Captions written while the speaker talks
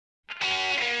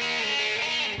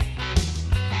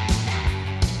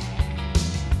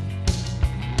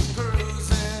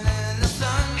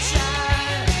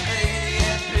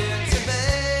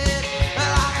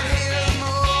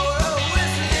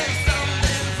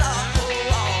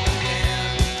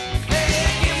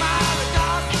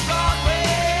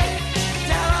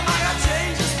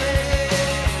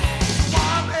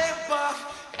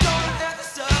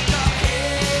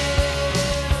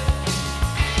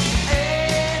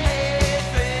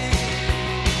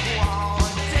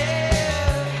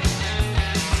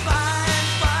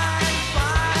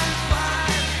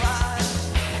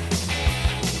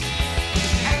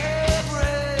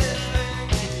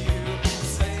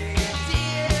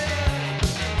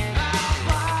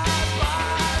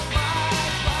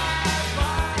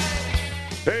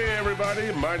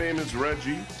My name is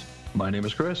Reggie, My name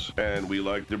is Chris. and we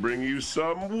like to bring you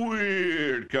some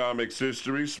weird comics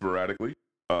history sporadically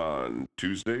on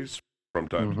Tuesdays from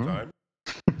time to time.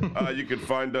 You can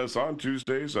find us on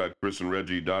Tuesdays at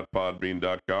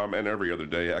chrisandreggie.podbean.com and every other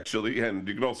day, actually. And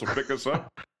you can also pick us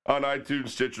up on iTunes,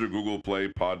 Stitcher, Google Play,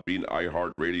 Podbean,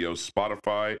 iHeartRadio,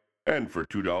 Spotify, and for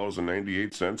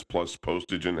 $2.98 plus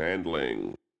postage and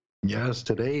handling. Yes,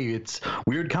 today it's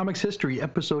Weird Comics History,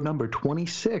 episode number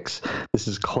 26. This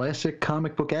is Classic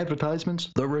Comic Book Advertisements,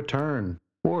 The Return,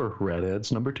 or Red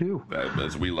Ads number 2.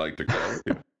 As we like to call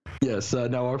it. Yes,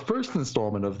 now our first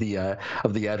installment of the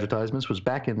advertisements was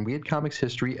back in Weird Comics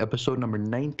History, episode number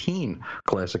 19,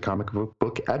 Classic Comic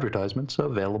Book Advertisements,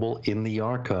 available in the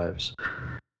archives.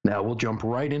 Now we'll jump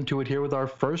right into it here with our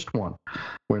first one.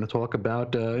 We're going to talk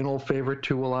about an old favorite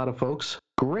to a lot of folks,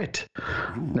 Grit.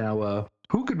 Now,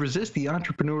 who could resist the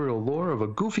entrepreneurial lure of a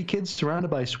goofy kid surrounded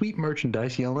by sweet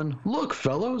merchandise yelling, "Look,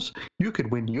 fellows, you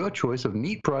could win your choice of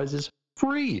neat prizes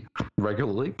free,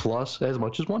 regularly, plus as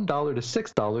much as $1 to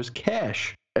 $6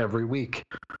 cash every week.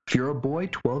 If you're a boy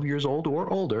 12 years old or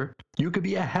older, you could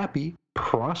be a happy,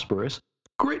 prosperous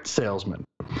Grit salesman."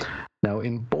 Now,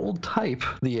 in bold type,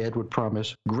 the ad would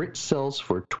promise Grit sells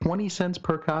for 20 cents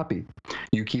per copy.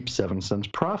 You keep 7 cents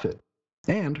profit.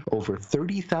 And over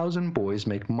 30,000 boys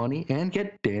make money and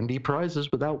get dandy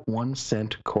prizes without 1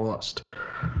 cent cost.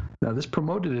 Now, this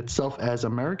promoted itself as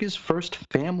America's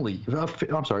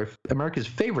America's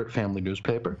favorite family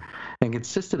newspaper, and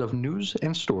consisted of news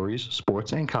and stories,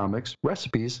 sports and comics,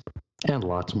 recipes, and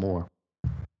lots more.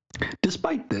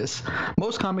 Despite this,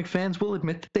 most comic fans will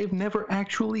admit that they've never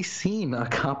actually seen a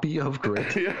copy of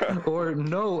Grit or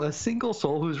know a single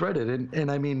soul who's read it. And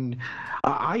I mean,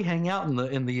 I hang out in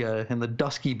the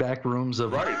dusky back rooms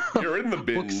of You're in the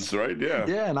bins, right? Yeah.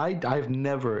 Yeah, and I've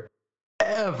never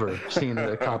ever seen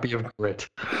a copy of Grit.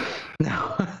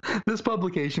 Now, this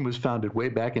publication was founded way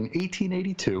back in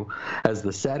 1882 as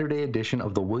the Saturday edition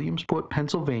of the Williamsport,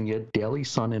 Pennsylvania Daily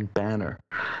Sun and Banner.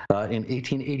 In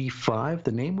 1885,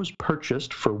 the name was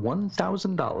purchased for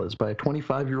 $1,000 by a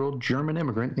 25-year-old German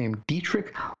immigrant named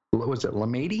Dietrich, was it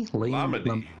Lamady?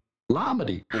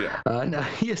 Lamady. Yeah. Now,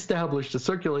 he established a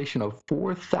circulation of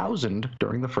 4,000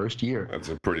 during the first year. That's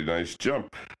a pretty nice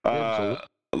jump.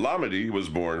 Lamady was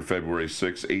born February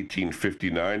 6,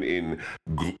 1859 in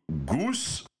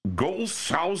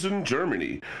Golshausen,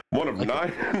 Germany. One of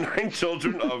nine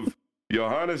children of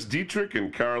Johannes Dietrich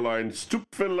and Caroline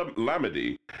Stupfen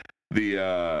Lamady.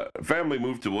 The family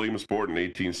moved to Williamsport in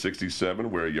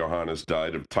 1867, where Johannes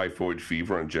died of typhoid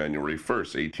fever on January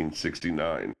 1st,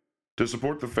 1869. To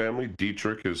support the family,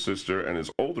 Dietrich, his sister, and his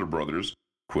older brothers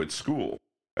quit school.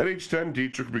 At age 10,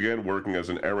 Dietrich began working as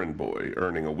an errand boy,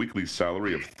 earning a weekly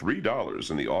salary of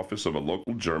 $3 in the office of a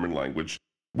local German language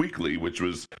weekly, which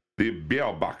was the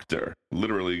Beobachter,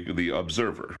 literally the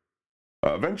Observer.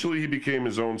 Eventually, he became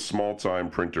his own small-time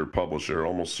printer publisher,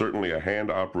 almost certainly a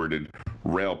hand-operated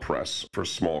rail press for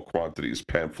small quantities,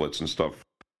 pamphlets, and stuff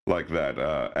like that.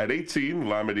 At 18,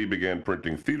 Lamady began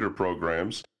printing theater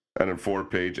programs and a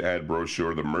 4-page ad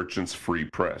brochure, The Merchant's Free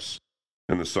Press.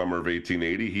 In the summer of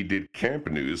 1880, he did camp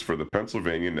news for the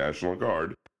Pennsylvania National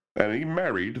Guard, and he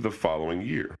married the following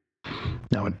year.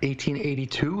 Now, in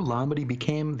 1882, Lamady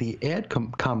became the ad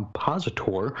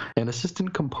compositor and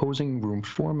assistant composing room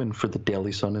foreman for the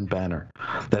Daily Sun and Banner.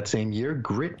 That same year,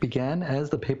 Grit began as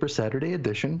the paper's Saturday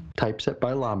edition, typeset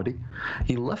by Lamady.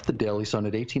 He left the Daily Sun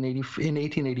in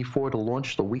 1884 to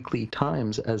launch the Weekly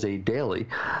Times as a daily,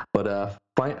 but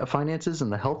finances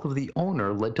and the health of the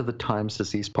owner led to the Times to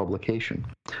cease publication.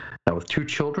 Now, with 2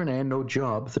 children and no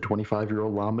job, the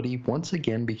 25-year-old Lamady once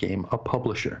again became a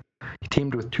publisher. He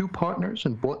teamed with 2 partners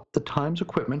and bought the Times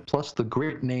equipment plus the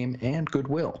Grit name and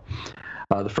goodwill.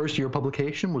 The first year of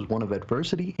publication was one of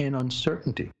adversity and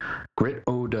uncertainty. Grit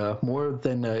owed more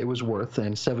than it was worth,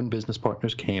 and 7 business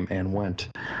partners came and went.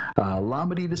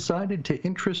 Lamady decided to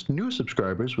interest new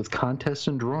subscribers with contests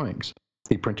and drawings.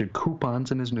 He printed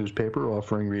coupons in his newspaper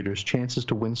offering readers chances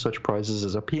to win such prizes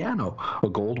as a piano, a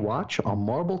gold watch, a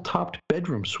marble-topped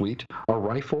bedroom suite, a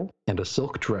rifle, and a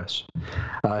silk dress.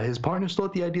 His partners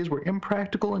thought the ideas were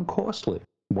impractical and costly.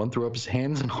 One threw up his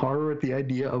hands in horror at the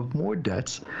idea of more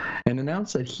debts and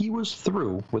announced that he was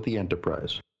through with the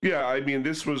enterprise. Yeah, I mean,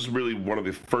 this was really one of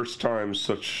the first times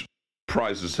such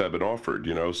prizes have been offered,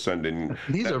 sending...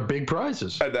 These are big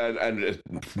prizes. And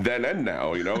then and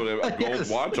now, a gold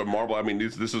watch, a marble. I mean,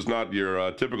 this is not your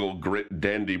typical Grit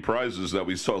dandy prizes that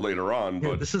we saw later on.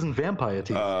 But this isn't vampire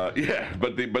teeth.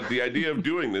 But the idea of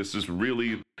doing this is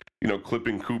really,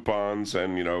 clipping coupons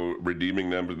and, redeeming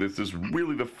them. But this is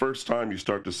really the first time you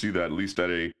start to see that, at least at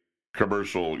a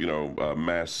commercial,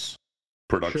 mass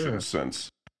production Sure. sense.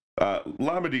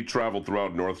 Lamedy traveled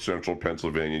throughout north central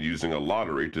Pennsylvania using a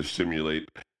lottery to simulate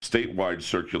statewide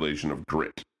circulation of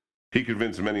Grit. He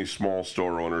convinced many small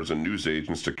store owners and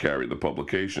newsagents to carry the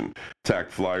publication.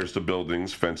 Tacked flyers to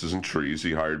buildings, fences, and trees.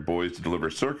 He hired boys to deliver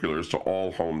circulars to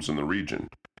all homes in the region.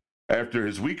 After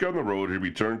his week on the road, he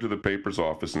returned to the paper's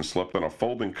office and slept on a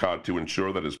folding cot to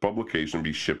ensure that his publication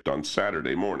be shipped on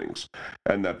Saturday mornings,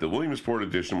 and that the Williamsport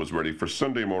edition was ready for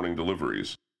Sunday morning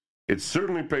deliveries. It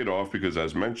certainly paid off because,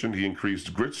 as mentioned, he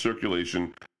increased Grit's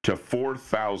circulation to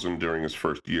 4,000 during his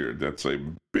first year. That's a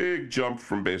big jump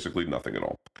from basically nothing at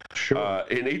all. Sure.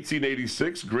 In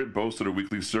 1886, Grit boasted a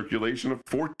weekly circulation of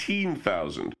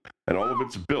 14,000, and all of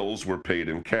its bills were paid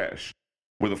in cash.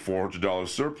 With a $400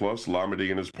 surplus, Lamedy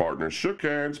and his partners shook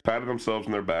hands, patted themselves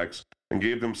on their backs, and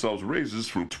gave themselves raises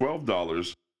from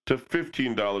 $12 to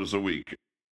 $15 a week.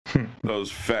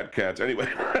 Those fat cats. Anyway,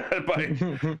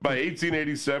 by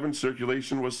 1887,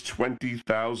 circulation was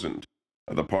 20,000.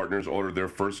 The partners ordered their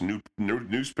first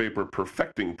newspaper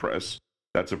perfecting press.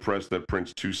 That's a press that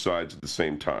prints two sides at the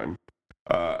same time,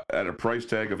 at a price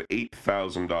tag of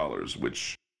 $8,000,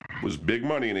 which was big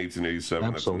money in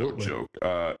 1887. Absolutely. That's no joke.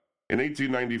 In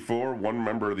 1894, one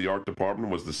member of the art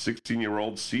department was the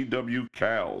 16-year-old C.W.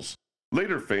 Cowles,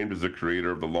 later famed as the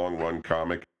creator of the long-run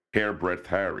comic Hairbreadth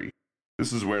Harry.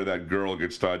 This is where that girl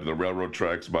gets tied to the railroad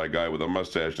tracks by a guy with a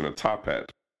mustache and a top hat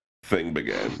thing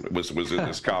began. It was in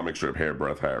this comic strip,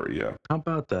 Hairbreadth Harry, yeah. How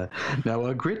about that?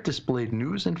 Now, Grit displayed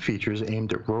news and features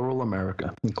aimed at rural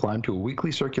America and climbed to a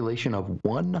weekly circulation of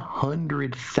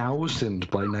 100,000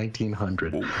 by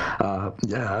 1900.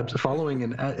 Following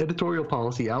an editorial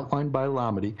policy outlined by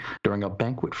Lamedy during a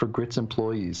banquet for Grit's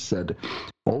employees, said,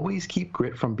 "Always keep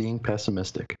Grit from being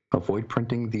pessimistic. Avoid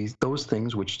printing those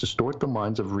things which distort the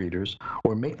minds of readers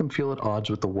or make them feel at odds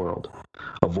with the world.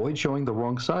 Avoid showing the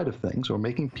wrong side of things or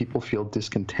making people feel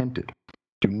discontented.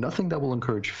 Do nothing that will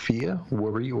encourage fear,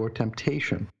 worry, or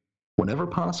temptation. Whenever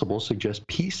possible, suggest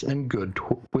peace and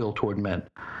goodwill toward men.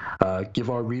 Give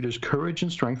our readers courage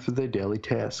and strength for their daily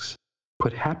tasks.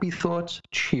 Put happy thoughts,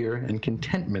 cheer, and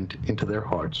contentment into their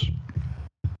hearts."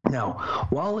 Now,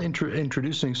 while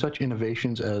introducing such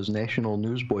innovations as national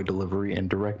newsboy delivery and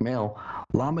direct mail,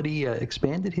 Lamedy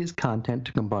expanded his content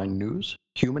to combine news,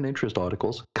 human interest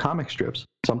articles, comic strips,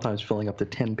 sometimes filling up to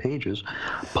 10 pages,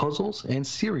 puzzles, and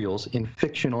serials in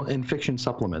fiction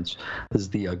supplements. This is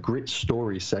the Grit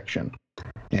Story section.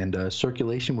 And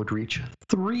circulation would reach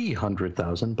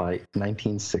 300,000 by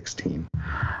 1916.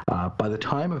 By the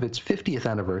time of its 50th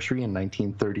anniversary in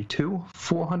 1932,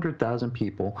 400,000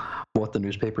 people bought the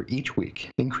newspaper each week,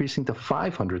 increasing to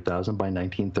 500,000 by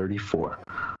 1934.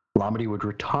 Lamedy would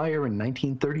retire in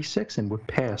 1936 and would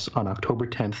pass on October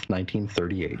 10th,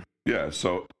 1938. Yeah,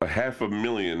 so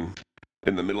 500,000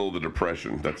 in the middle of the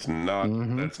Depression. That's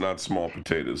not small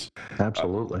potatoes.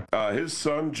 Absolutely. His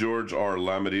son, George R.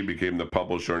 Lamedy, became the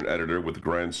publisher and editor, with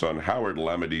grandson Howard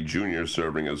Lamedy Jr.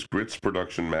 serving as Grit's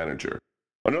production manager.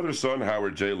 Another son,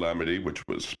 Howard J. Lamedy, which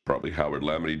was probably Howard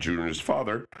Lamedy Jr.'s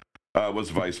father,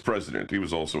 was vice president. He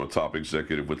was also a top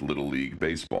executive with Little League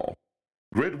Baseball.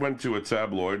 Grit went to a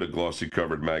tabloid, a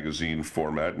glossy-covered magazine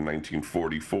format in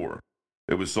 1944.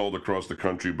 It was sold across the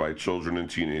country by children and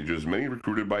teenagers, many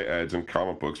recruited by ads and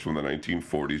comic books from the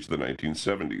 1940s to the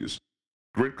 1970s.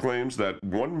 Grit claims that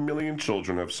 1 million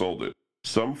children have sold it,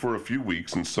 some for a few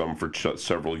weeks and some for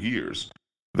several years,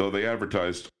 though they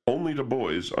advertised only to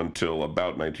boys until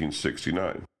about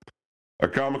 1969. A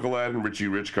comical ad in Richie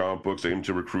Rich comic books aimed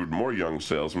to recruit more young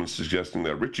salesmen, suggesting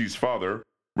that Richie's father,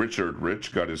 Richard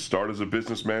Rich, got his start as a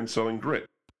businessman selling Grit.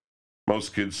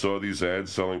 Most kids saw these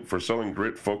ads selling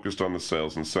Grit focused on the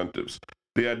sales incentives.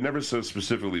 The ad never says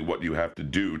specifically what you have to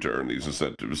do to earn these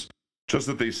incentives, just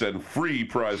that they send free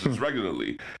prizes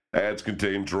regularly. Ads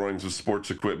contain drawings of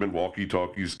sports equipment,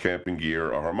 walkie-talkies, camping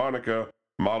gear, a harmonica,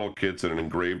 model kits, and an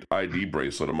engraved ID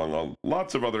bracelet, among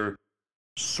lots of other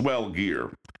swell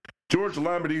gear. George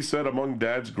Lamedy said among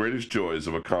Dad's greatest joys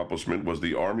of accomplishment was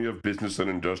the army of business and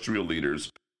industrial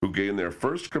leaders who gained their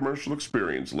first commercial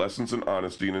experience, lessons in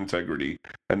honesty and integrity,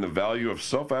 and the value of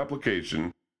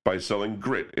self-application by selling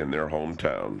Grit in their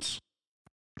hometowns.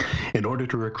 In order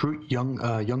to recruit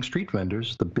young street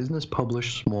vendors, the business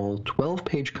published small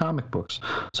 12-page comic books,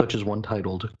 such as one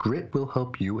titled "Grit Will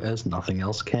Help You as Nothing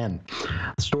Else Can."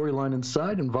 The storyline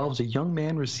inside involves a young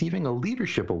man receiving a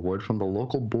leadership award from the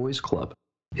local boys' club.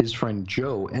 His friend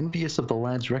Joe, envious of the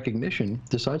lad's recognition,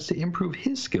 decides to improve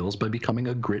his skills by becoming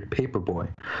a Grit paperboy.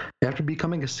 After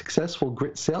becoming a successful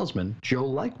Grit salesman, Joe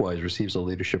likewise receives a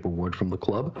leadership award from the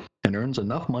club and earns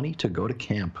enough money to go to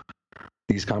camp.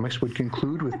 These comics would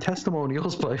conclude with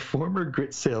testimonials by former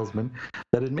Grit salesmen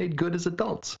that had made good as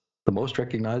adults. The most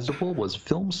recognizable was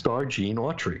film star Gene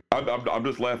Autry. I'm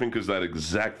just laughing because that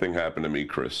exact thing happened to me,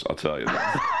 Chris. I'll tell you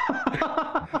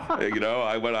that. You know,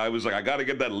 I was like, I got to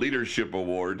get that leadership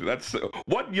award. That's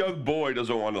what young boy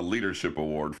doesn't want a leadership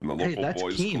award from the local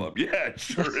boys club? Yeah, it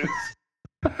sure is.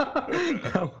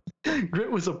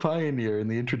 Grit was a pioneer in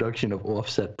the introduction of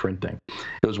offset printing.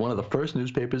 It was one of the first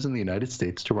newspapers in the United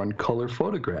States to run color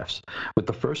photographs, with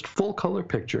the first full-color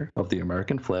picture of the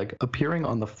American flag appearing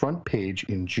on the front page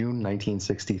in June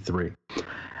 1963.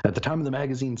 At the time of the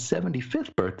magazine's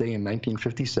 75th birthday in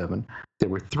 1957, there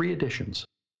were 3 editions: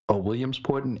 a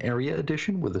Williamsport and area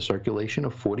edition with a circulation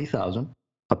of 40,000,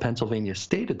 a Pennsylvania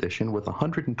State edition with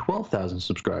 112,000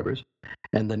 subscribers,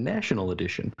 and the National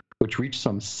edition, which reached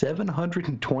some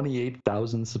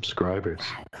 728,000 subscribers.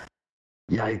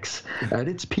 Yikes. At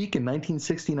its peak in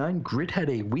 1969, Grit had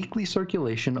a weekly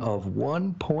circulation of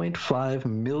 1.5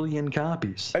 million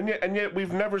copies. And yet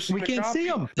we've never seen a copy. We can't see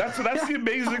them. That's the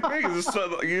amazing thing.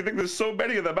 You think there's so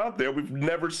many of them out there. We've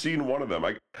never seen one of them.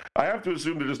 I have to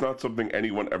assume they're just not something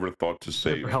anyone ever thought to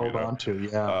save. Held on to,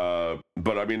 yeah.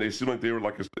 But I mean, they seem like they were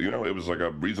like, it was like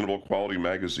a reasonable quality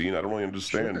magazine. I don't really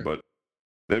understand, Sure. but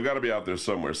they've got to be out there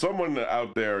somewhere. Someone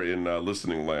out there in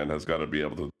listening land has got to be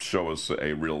able to show us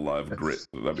a real live Grit.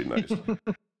 That'd be nice.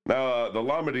 Now, the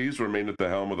Lamades remained at the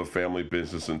helm of the family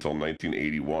business until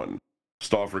 1981.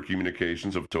 Stauffer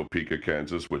Communications of Topeka,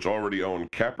 Kansas, which already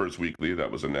owned Cappers Weekly,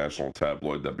 that was a national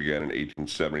tabloid that began in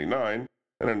 1879,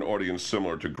 and an audience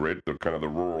similar to Grit, the kind of the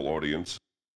rural audience,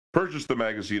 purchased the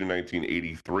magazine in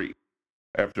 1983.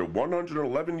 After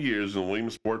 111 years in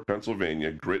Williamsport,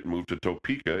 Pennsylvania, Grit moved to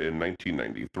Topeka in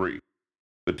 1993.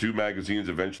 The 2 magazines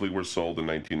eventually were sold in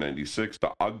 1996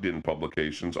 to Ogden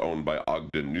Publications, owned by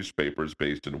Ogden Newspapers,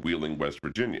 based in Wheeling, West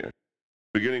Virginia.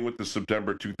 Beginning with the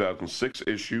September 2006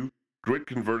 issue, Grit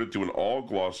converted to an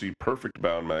all-glossy,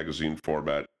 perfect-bound magazine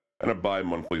format and a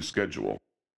bi-monthly schedule.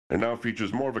 It now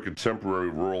features more of a contemporary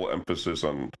rural emphasis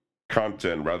on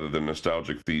content rather than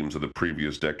nostalgic themes of the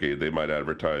previous decade. They might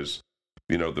advertise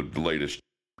the latest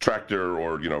tractor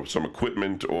or, some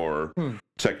equipment or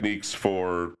techniques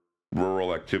for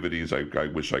rural activities. I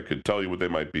wish I could tell you what they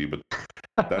might be, but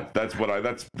that's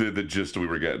the gist we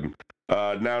were getting.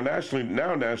 Now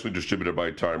nationally distributed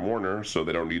by Time Warner, so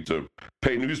they don't need to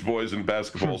pay newsboys and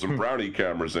basketballs and brownie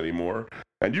cameras anymore.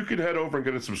 And you can head over and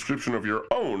get a subscription of your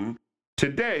own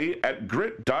today at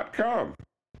grit.com.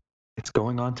 It's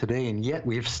going on today, and yet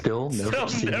we've still never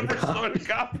seen a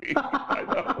copy. I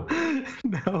know.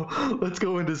 Now, let's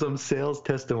go into some sales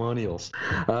testimonials.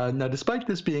 Now, despite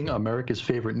this being America's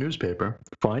favorite newspaper,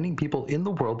 finding people in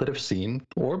the world that have seen,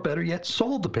 or better yet,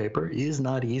 sold the paper is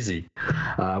not easy.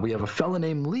 We have a fella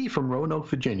named Lee from Roanoke,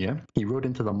 Virginia. He wrote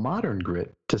into the Modern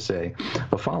Grit to say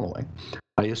the following: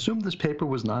 I assumed this paper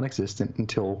was non-existent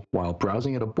until, while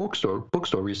browsing at a bookstore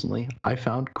recently, I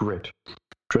found Grit.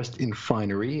 Dressed in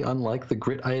finery, unlike the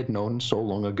Grit I had known so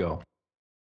long ago.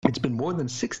 It's been more than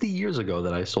 60 years ago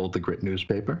that I sold the Grit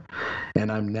newspaper, and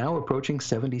I'm now approaching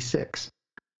 76.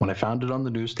 When I found it on the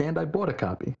newsstand, I bought a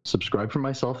copy, subscribed for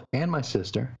myself and my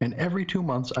sister, and every 2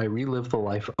 months I relived the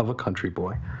life of a country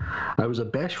boy. I was a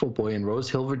bashful boy in Rose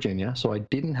Hill, Virginia, so I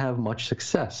didn't have much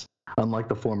success, unlike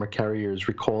the former carriers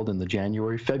recalled in the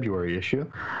January-February issue,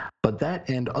 but that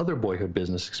and other boyhood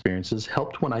business experiences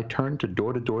helped when I turned to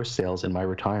door-to-door sales in my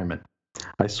retirement.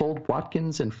 I sold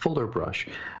Watkins and Fuller brush.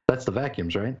 That's the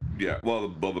vacuums, right? Yeah, well,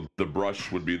 the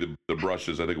brush would be the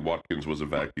brushes. I think Watkins was a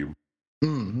vacuum.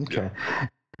 Okay. Yeah.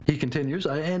 He continues,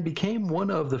 and became one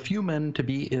of the few men to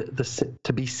be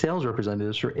sales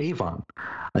representatives for Avon.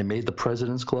 I made the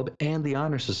President's Club and the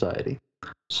Honor Society.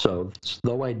 So,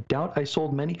 though I doubt I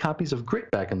sold many copies of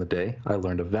Grit back in the day, I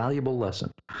learned a valuable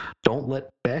lesson. Don't let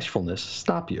bashfulness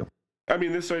stop you. I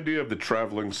mean, this idea of the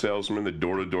traveling salesman, the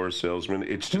door-to-door salesman,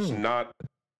 it's just not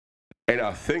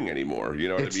a thing anymore. You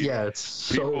know what I mean? Yeah, it's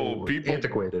so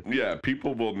antiquated. Yeah,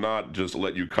 people will not just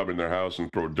let you come in their house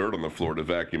and throw dirt on the floor to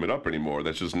vacuum it up anymore.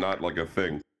 That's just not like a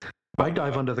thing. I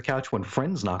dive under the couch when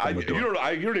friends knock on the door. You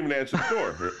don't even answer the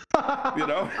door.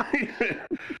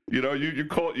 You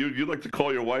like to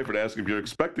call your wife and ask if you're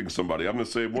expecting somebody. I'm the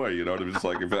same way. It's just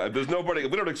like if there's nobody,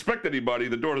 if we don't expect anybody,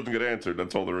 the door doesn't get answered.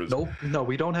 That's all there is. No,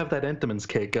 we don't have that Entenmann's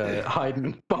cake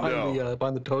hiding behind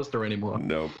the toaster anymore.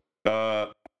 No.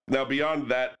 Now beyond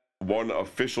that one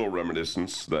official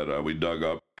reminiscence that we dug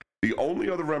up, the only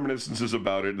other reminiscences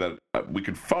about it that we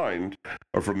could find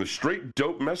are from the Straight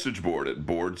Dope message board at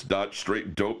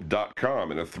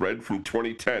boards.straightdope.com in a thread from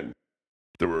 2010.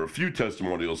 There were a few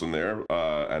testimonials in there,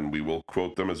 and we will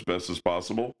quote them as best as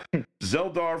possible.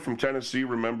 Zeldar from Tennessee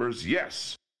remembers,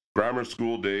 yes, grammar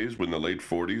school days in the late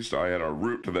 40s, I had a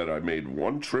route that I made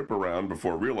one trip around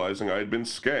before realizing I had been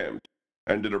scammed.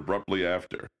 Ended abruptly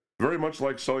after. Very much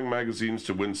like selling magazines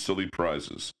to win silly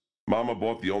prizes. Mama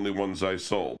bought the only ones I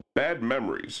sold. Bad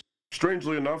memories.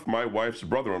 Strangely enough, my wife's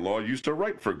brother-in-law used to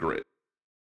write for Grit.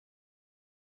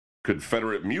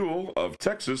 Confederate Mule of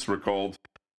Texas recalled,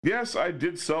 yes, I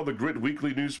did sell the Grit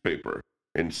weekly newspaper.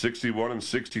 In 61 and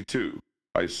 62,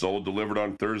 I sold delivered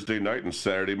on Thursday night and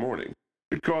Saturday morning.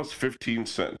 It cost 15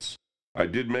 cents. I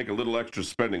did make a little extra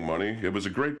spending money. It was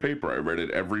a great paper. I read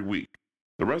it every week.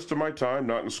 The rest of my time,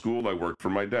 not in school, I worked for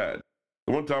my dad.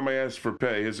 The one time I asked for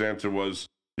pay, his answer was,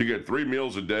 you get 3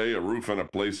 meals a day, a roof, and a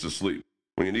place to sleep.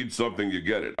 When you need something, you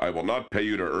get it. I will not pay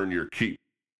you to earn your keep.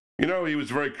 You know, he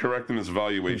was very correct in his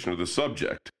evaluation of the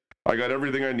subject. I got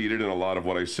everything I needed and a lot of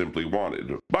what I simply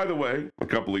wanted. By the way, a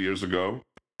couple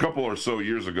or so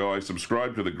years ago, I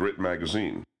subscribed to the Grit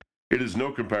magazine. It is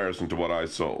no comparison to what I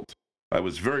sold. I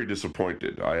was very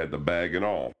disappointed. I had the bag and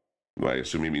all. I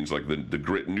assume he means like the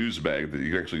Grit news bag that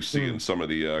you can actually see in some of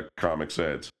the comics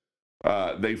ads.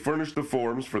 They furnished the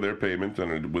forms for their payment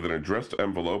and with an addressed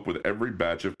envelope with every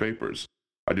batch of papers.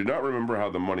 I do not remember how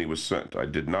the money was sent. I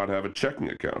did not have a checking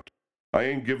account. I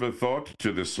ain't give a thought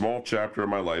to this small chapter of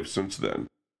my life since then.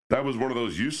 That was one of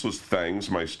those useless things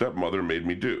my stepmother made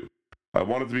me do. I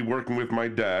wanted to be working with my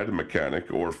dad, a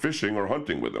mechanic, or fishing or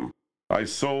hunting with him. I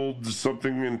sold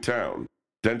something in town,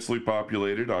 densely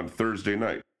populated, on Thursday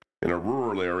night, in a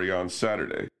rural area on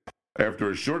Saturday.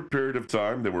 After a short period of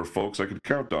time, there were folks I could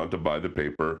count on to buy the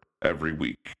paper every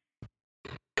week.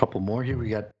 Couple more here. We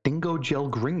got Dingo Gel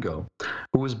Gringo,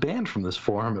 who was banned from this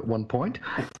forum at one point.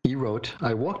 He wrote,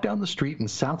 I walked down the street in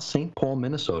South St. Paul,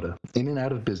 Minnesota, in and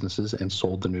out of businesses and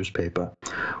sold the newspaper.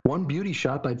 One beauty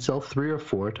shop, I'd sell 3 or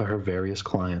 4 to her various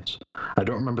clients. I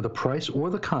don't remember the price or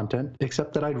the content,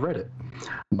 except that I'd read it.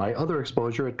 My other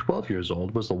exposure at 12 years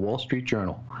old was the Wall Street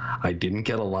Journal. I didn't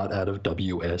get a lot out of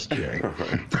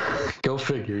WSJ. Go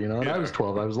figure, you know, when I was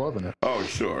 12, I was loving it. Oh,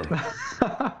 sure.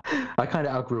 I kind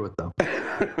of outgrew it, though.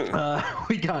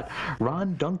 We got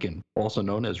Ron Duncan, also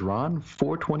known as Ron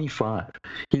 425.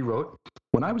 He wrote,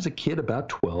 when I was a kid about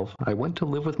 12, I went to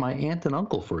live with my aunt and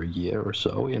uncle for a year or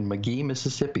so in McGee,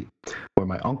 Mississippi, where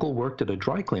my uncle worked at a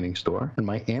dry cleaning store and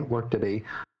my aunt worked at a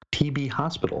TB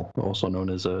hospital, also known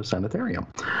as a sanitarium.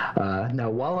 Now,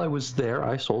 while I was there,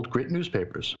 I sold Grit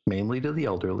newspapers, mainly to the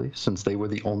elderly, since they were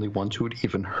the only ones who had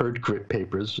even heard Grit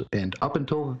papers, and up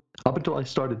until I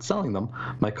started selling them,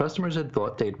 my customers had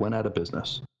thought they'd went out of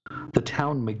business. The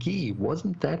town McGee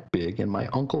wasn't that big, and my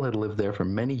uncle had lived there for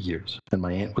many years, and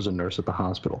my aunt was a nurse at the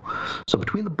hospital. So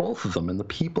between the both of them and the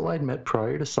people I'd met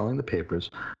prior to selling the papers,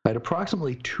 I had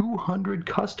approximately 200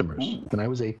 customers, and I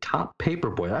was a top paper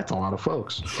boy. That's a lot of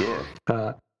folks. Sure.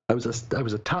 I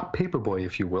was a top paper boy,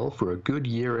 if you will, for a good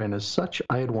year, and as such,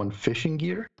 I had won fishing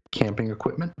gear, camping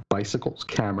equipment, bicycles,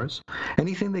 cameras,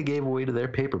 anything they gave away to their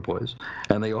paper boys,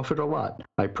 and they offered a lot.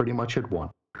 I pretty much had won.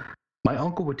 My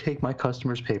uncle would take my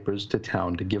customers' papers to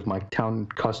town to give my town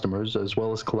customers as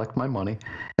well as collect my money,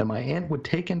 and my aunt would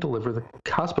take and deliver the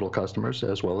hospital customers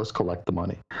as well as collect the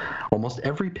money. Almost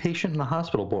every patient in the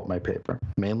hospital bought my paper,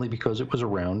 mainly because it was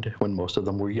around when most of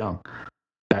them were young.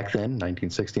 Back then,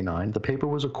 1969, the paper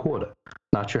was $0.25.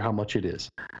 Not sure how much it is.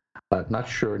 Not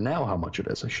sure now how much it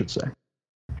is, I should say.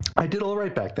 I did all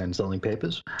right back then selling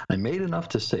papers. I made enough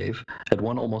to save, had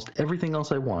won almost everything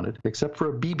else I wanted, except for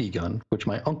a BB gun, which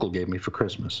my uncle gave me for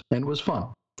Christmas, and was fun.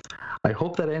 I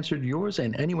hope that answered yours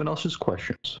and anyone else's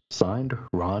questions. Signed,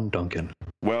 Ron Duncan.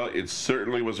 Well, it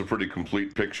certainly was a pretty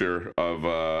complete picture of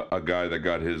a guy that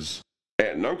got his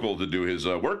aunt and uncle to do his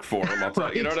work for him. I'll tell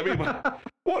you, you know what I mean?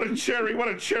 What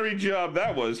a cherry job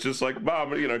that was. Just like,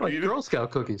 Mom, you know, like Girl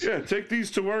Scout cookies. Yeah, take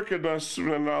these to work and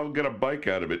I'll get a bike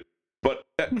out of it. But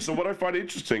so what I find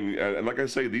interesting, and like I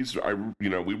say,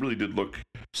 we really did look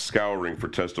scouring for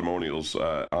testimonials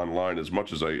online as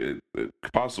much as I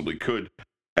possibly could,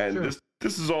 and sure.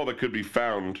 This is all that could be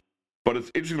found. But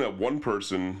it's interesting that one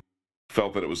person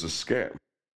felt that it was a scam.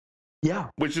 Yeah,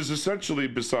 which is essentially,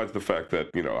 besides the fact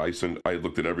that I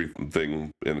looked at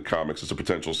everything in the comics as a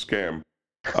potential scam.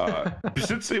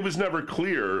 Since it was never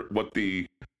clear what the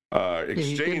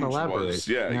exchange was,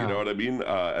 yeah, you know what I mean,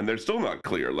 and they're still not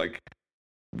clear. Like,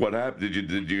 what happened?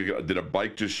 Did a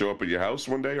bike just show up at your house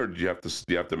one day, or do you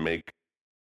have to make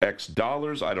X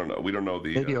dollars? I don't know. We don't know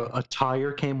the. Maybe a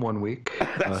tire came one week,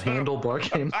 a handlebar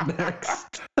came the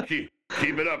next.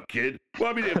 Keep it up, kid. Well,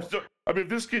 I mean, if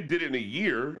this kid did it in a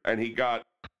year and he got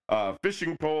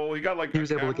fishing pole. He got like he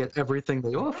was able to get everything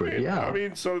they offered. I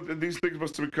mean, so these things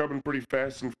must have been coming pretty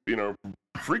fast and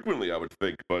frequently, I would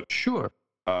think. But sure,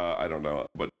 I don't know.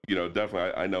 But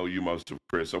definitely, I know you must have,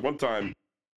 Chris. At one time,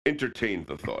 entertained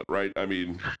the thought, right? I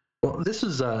mean. Well, this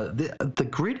is the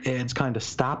grid ads kind of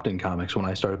stopped in comics when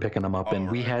I started picking them up, and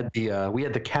we had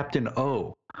the Captain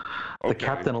O, the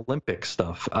Captain Olympic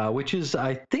stuff, which is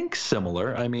I think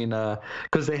similar. I mean,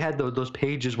 because they had those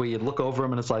pages where you look over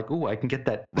them and it's like, ooh, I can get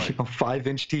that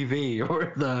 5-inch TV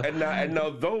or the. And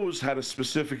now those had a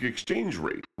specific exchange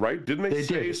rate, right? Didn't they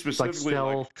say did. specifically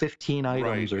sell 15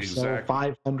 items or sell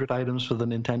 500 items for the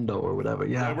Nintendo or whatever?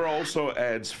 Yeah. There were also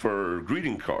ads for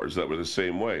greeting cards that were the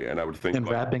same way, and I would think and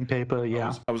wrapping paper.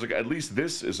 Yeah. I was like, at least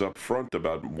this is upfront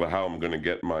about how I'm going to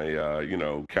get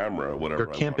my camera or whatever. Or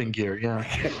camping gear, yeah.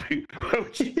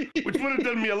 which would have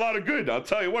done me a lot of good. I'll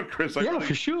tell you what, Chris.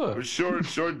 For sure.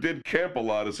 Sure did camp a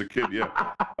lot as a kid.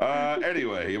 Yeah.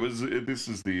 Anyway, this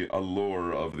is the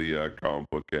allure of the comic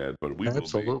book ad, but we will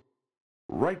be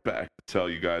right back to tell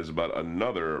you guys about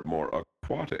another more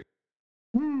aquatic.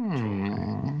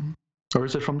 Or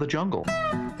is it from the jungle?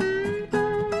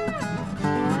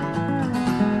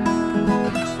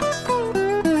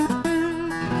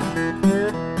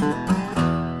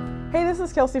 This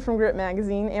is Kelsey from Grit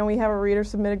Magazine, and we have a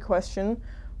reader-submitted question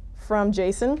from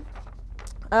Jason.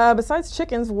 Besides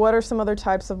chickens, what are some other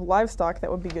types of livestock that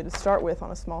would be good to start with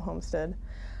on a small homestead?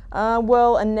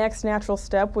 Well, a next natural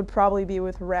step would probably be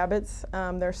with rabbits.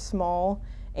 They're small,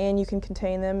 and you can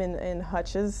contain them in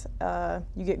hutches.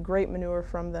 You get great manure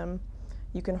from them.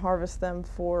 You can harvest them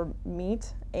for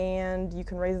meat, and you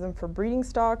can raise them for breeding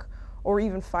stock or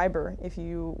even fiber if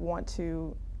you want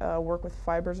to work with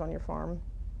fibers on your farm.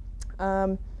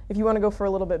 If you want to go for a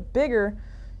little bit bigger,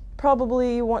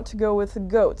 probably want to go with the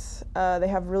goats. They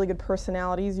have really good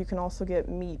personalities. You can also get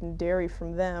meat and dairy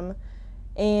from them.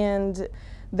 And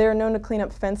they're known to clean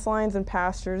up fence lines and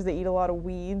pastures. They eat a lot of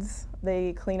weeds.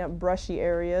 They clean up brushy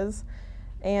areas.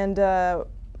 And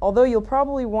although you'll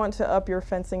probably want to up your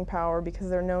fencing power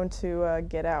because they're known to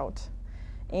get out.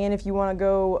 And if you want to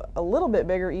go a little bit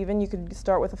bigger even, you could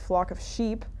start with a flock of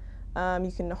sheep.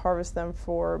 You can harvest them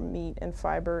for meat and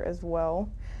fiber as well.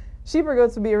 Sheep or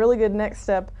goats would be a really good next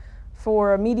step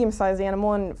for a medium-sized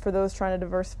animal and for those trying to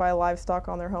diversify livestock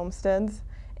on their homesteads.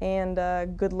 And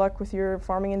good luck with your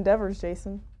farming endeavors,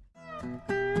 Jason.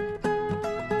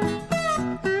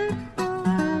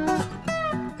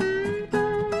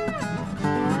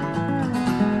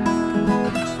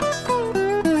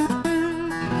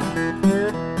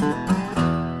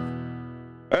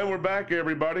 Back,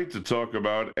 everybody, to talk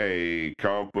about a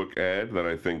comic book ad that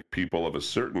I think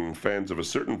fans of a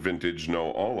certain vintage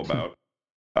know all about.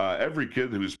 Every kid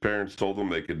whose parents told them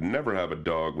they could never have a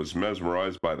dog was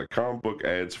mesmerized by the comic book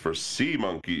ads for sea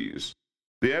monkeys.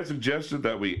 The ad suggested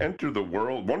that we enter the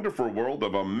wonderful world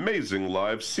of amazing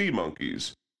live sea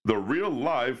monkeys, the real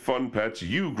live fun pets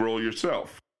you grow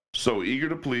yourself. So eager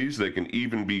to please, they can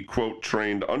even be, quote,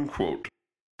 trained, unquote.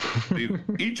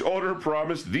 Each order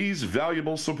promised these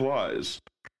valuable supplies: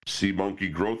 sea monkey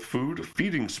growth food,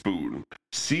 feeding spoon,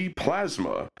 sea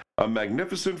plasma, a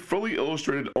magnificent fully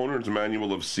illustrated owner's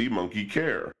manual of sea monkey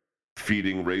care.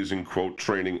 Feeding, raising, quote,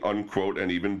 training, unquote,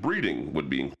 and even breeding would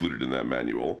be included in that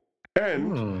manual.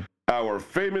 And our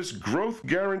famous growth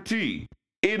guarantee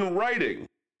in writing.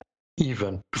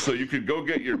 Even. So you could go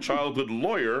get your childhood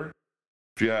lawyer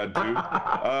if you had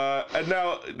to. And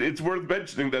now, it's worth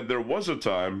mentioning that there was a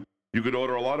time you could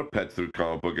order a lot of pets through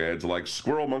comic book ads, like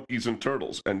squirrel monkeys and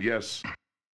turtles. And yes,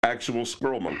 actual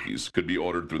squirrel monkeys could be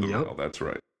ordered through the mail. That's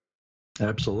right.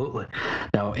 Absolutely.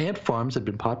 Now, ant farms had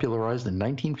been popularized in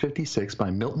 1956 by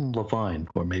Milton Levine,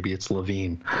 or maybe it's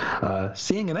Levine.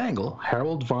 Seeing an angle,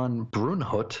 Harold von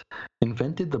Brunhut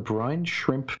invented the brine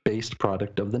shrimp-based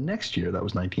product of the next year. That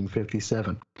was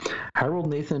 1957. Harold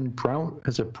Nathan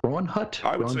Braunhut?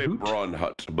 I would say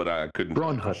Braunhut, but I couldn't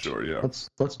be sure. Yeah.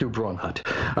 Let's do Braunhut.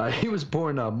 He was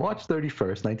born March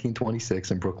 31st,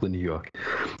 1926 in Brooklyn, New York.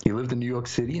 He lived in New York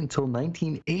City until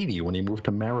 1980 when he moved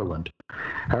to Maryland.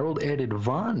 Harold added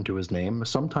von to his name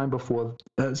sometime in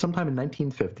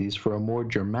 1950s for a more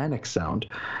Germanic sound,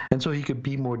 and so he could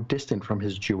be more distant from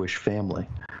his Jewish family.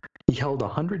 He held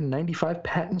 195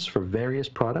 patents for various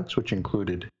products, which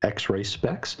included X-ray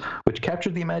specs, which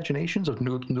captured the imaginations of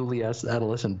newly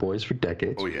adolescent boys for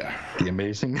decades. Oh yeah,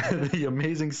 the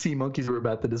amazing sea monkeys we're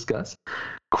about to discuss.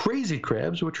 Crazy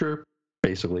crabs, which are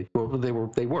basically. Well, they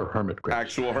were hermit crabs.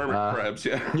 Actual hermit crabs,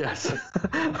 yeah. Yes.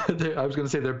 I was going to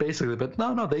say they're basically, but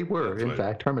no, they were, in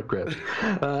fact, hermit crabs.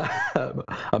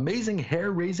 Amazing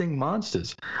hair-raising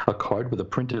monsters, a card with a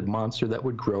printed monster that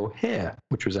would grow hair,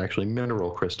 which was actually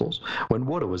mineral crystals, when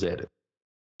water was added.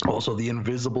 Also, the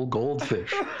invisible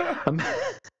goldfish.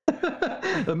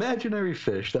 Imaginary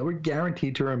fish that were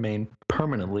guaranteed to remain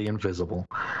permanently invisible.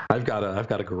 I've got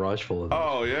a garage full of them.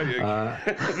 Oh yeah.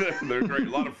 They're great. A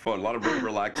lot of fun. A lot of very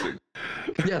relaxing.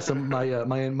 Yes,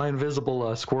 my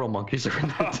invisible squirrel monkeys are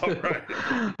in there too.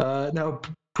 Right. Now,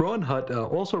 Braun Hutt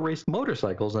also raced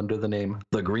motorcycles under the name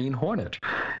The Green Hornet,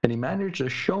 and he managed a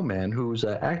showman whose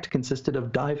act consisted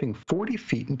of diving 40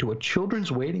 feet into a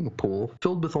children's wading pool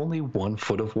filled with only 1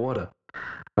 foot of water.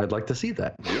 I'd like to see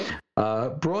that.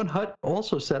 Yep. Braun Hutt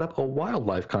also set up a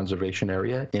wildlife conservation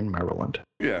area in Maryland.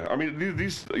 Yeah, I mean,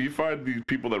 these you find these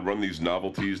people that run these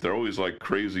novelties, they're always like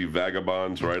crazy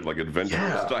vagabonds, right? Like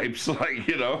adventurous types, like,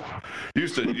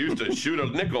 used to shoot a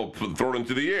nickel, throw it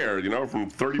into the air, from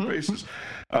 30 paces.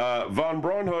 Von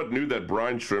Braun Hutt knew that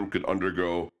brine shrimp could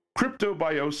undergo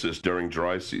cryptobiosis during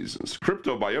dry seasons.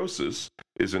 Cryptobiosis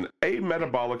is an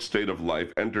ametabolic state of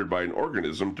life entered by an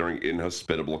organism during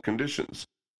inhospitable conditions.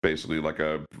 Basically like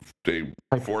a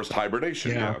forced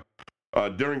hibernation. Yeah.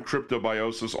 During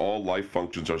cryptobiosis, all life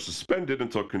functions are suspended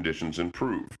until conditions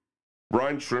improve.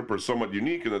 Brine shrimp are somewhat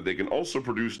unique in that they can also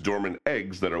produce dormant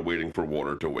eggs that are waiting for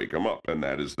water to wake them up, and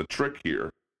that is the trick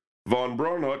here. Von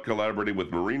Braun Hutt collaborated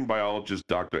with marine biologist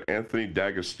Dr. Anthony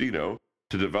D'Agostino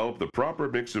to develop the proper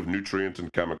mix of nutrients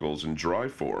and chemicals in dry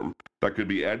form that could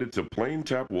be added to plain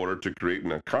tap water to create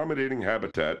an accommodating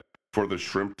habitat for the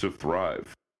shrimp to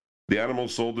thrive. The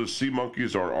animals sold as sea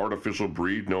monkeys are an artificial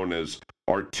breed known as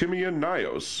Artemia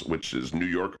nios, which is New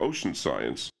York ocean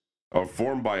science,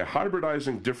 formed by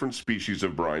hybridizing different species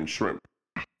of brine shrimp.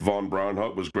 Von Braun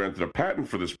Hutt was granted a patent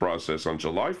for this process on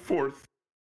July 4th,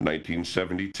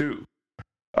 1972.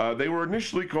 They were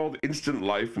initially called Instant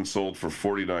Life and sold for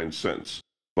 49 cents,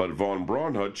 but Von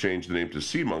Braun Hutt changed the name to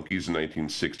Sea Monkeys in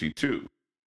 1962.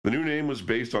 The new name was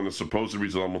based on the supposed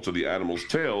resemblance of the animals'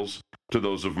 tails to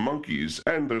those of monkeys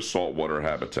and their saltwater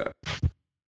habitat.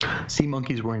 Sea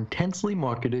monkeys were intensely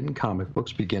marketed in comic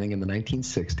books beginning in the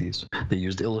 1960s. They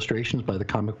used illustrations by the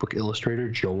comic book illustrator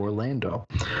Joe Orlando.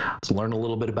 Let's learn a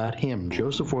little bit about him.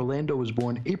 Joseph Orlando was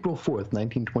born April 4th,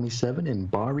 1927 in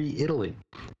Bari, Italy.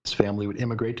 His family would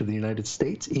immigrate to the United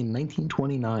States in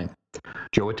 1929.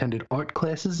 Joe attended art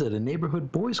classes at a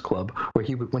neighborhood boys club when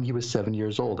he was 7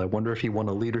 years old. I wonder if he won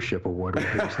a leadership award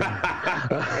when he was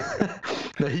there.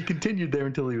 Now, he continued there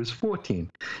until he was 14,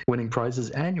 winning prizes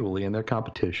annually in their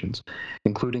competitions,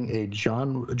 including a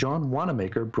John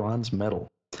Wanamaker bronze medal.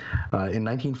 In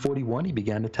 1941, he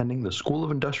began attending the School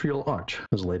of Industrial Art,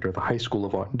 as later the High School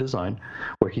of Art and Design,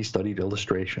 where he studied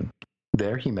illustration.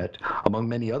 There he met, among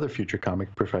many other future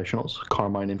comic professionals,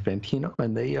 Carmine Infantino,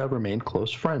 and they remained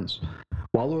close friends.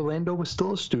 While Orlando was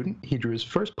still a student, he drew his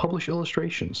first published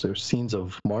illustrations. There's scenes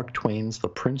of Mark Twain's The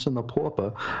Prince and the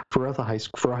Pauper for a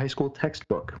high school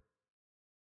textbook.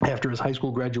 After his high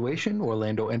school graduation,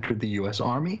 Orlando entered the U.S.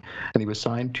 Army, and he was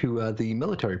signed to the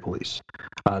military police.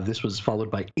 This was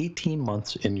followed by 18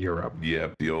 months in Europe.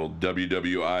 Yep, the old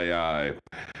WWII.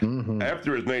 Mm-hmm.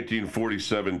 After his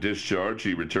 1947 discharge,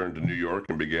 he returned to New York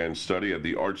and began study at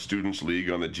the Art Students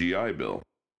League on the GI Bill.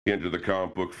 He entered the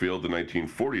comic book field in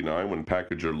 1949 when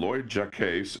packager Lloyd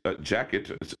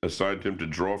Jacket assigned him to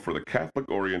draw for the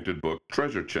Catholic-oriented book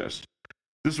Treasure Chest.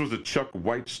 This was a Chuck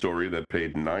White story that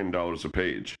paid $9 a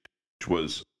page, which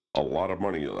was a lot of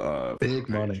money. Big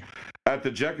money. At the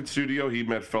Jacket Studio, he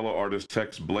met fellow artist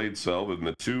Tex Bladesell, and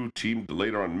the two teamed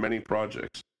later on many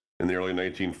projects. In the early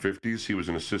 1950s, he was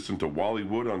an assistant to Wally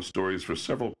Wood on stories for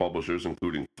several publishers,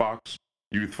 including Fox,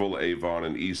 Youthful, Avon,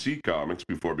 and EC Comics,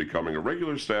 before becoming a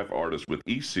regular staff artist with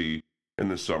EC in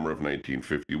the summer of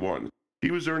 1951. He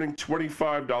was earning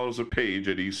 $25 a page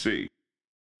at EC.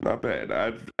 Not bad.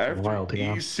 After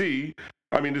EC,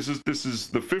 I mean, this is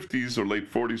the 50s or late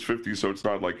 40s, 50s, so it's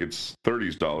not like it's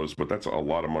 $30s, but that's a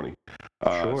lot of money.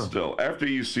 Sure. Still, after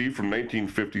EC, from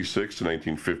 1956 to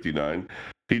 1959,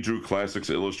 he drew classics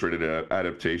illustrated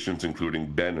adaptations, including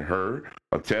Ben-Hur,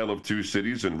 A Tale of Two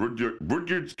Cities, and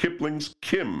Rudyard Kipling's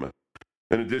Kim.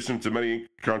 In addition to many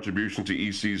contributions to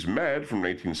EC's Mad from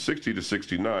 1960 to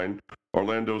 69,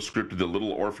 Orlando scripted the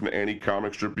Little Orphan Annie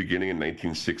comic strip beginning in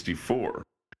 1964.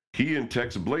 He and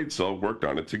Tex Bladesell worked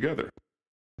on it together.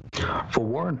 For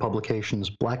Warren Publications'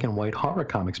 black and white horror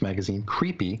comics magazine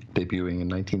Creepy, debuting in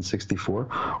 1964,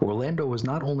 Orlando was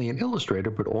not only an illustrator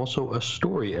but also a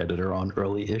story editor on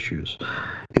early issues.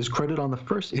 His credit on the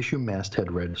first issue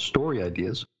masthead read, "Story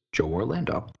Ideas, Joe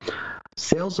Orlando."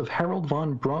 Sales of Harold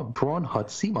von Braunhut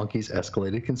sea monkeys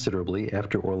escalated considerably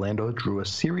after Orlando drew a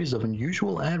series of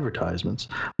unusual advertisements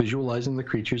visualizing the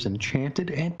creature's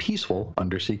enchanted and peaceful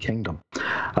undersea kingdom.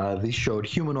 These showed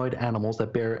humanoid animals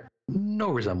that bear no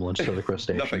resemblance to the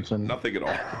crustaceans. Nothing at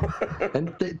all.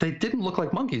 And they didn't look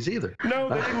like monkeys either. No,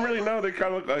 they didn't really know. They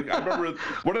kind of looked like, I remember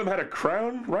one of them had a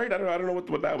crown, right? I don't know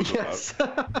what that was yes,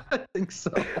 about. I think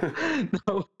so.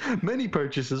 No, many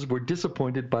purchasers were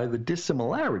disappointed by the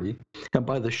dissimilarity and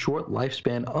by the short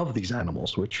lifespan of these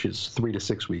animals, which is 3 to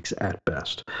 6 weeks at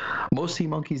best. Most sea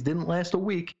monkeys didn't last a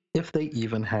week, if they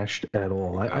even hatched at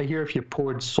all. I hear if you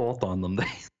poured salt on them,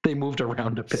 they moved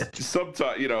around a bit.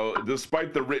 Sometimes,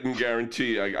 despite the written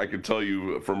guarantee, I can tell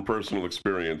you from personal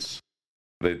experience,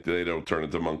 they don't turn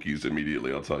into monkeys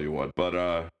immediately, I'll tell you what.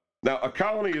 But now, a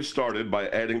colony is started by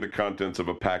adding the contents of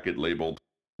a packet labeled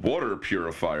water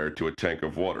purifier to a tank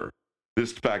of water.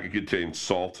 This packet contains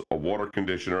salt, a water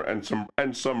conditioner,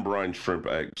 and some brine shrimp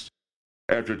eggs.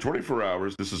 After 24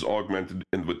 hours, this is augmented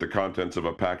with the contents of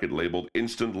a packet labeled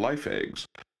Instant Life Eggs,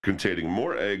 containing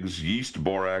more eggs, yeast,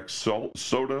 borax,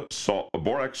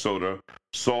 borax soda,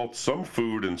 salt, some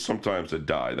food, and sometimes a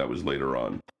dye. That was later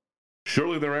on.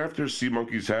 Shortly thereafter, sea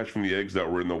monkeys hatched from the eggs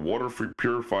that were in the water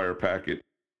purifier packet.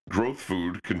 Growth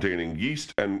food containing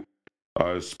yeast and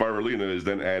spirulina is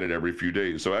then added every few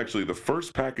days. So actually, the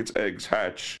first packet's eggs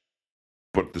hatch,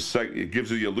 but it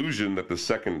gives you the illusion that the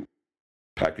second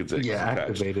packet's eggs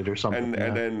activated or something.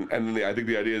 And then I think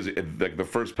the idea is like the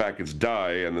first packets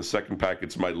die and the second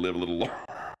packets might live a little longer.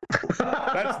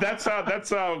 that's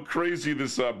how crazy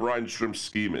this brine shrimp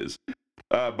scheme is.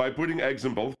 By putting eggs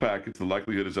in both packets, the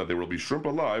likelihood is that there will be shrimp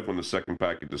alive when the second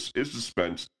packet is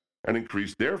dispensed and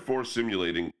increased, therefore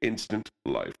simulating instant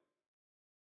life.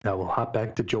 Now we'll hop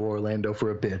back to Joe Orlando for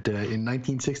a bit. In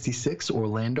 1966,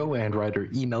 Orlando and writer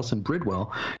E. Nelson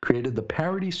Bridwell created the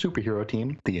parody superhero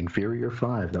team, the Inferior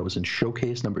Five. That was in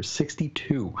Showcase number 62,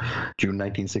 June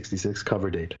 1966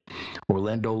 cover date.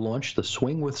 Orlando launched the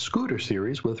Swing with Scooter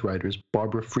series with writers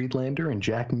Barbara Friedlander and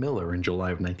Jack Miller in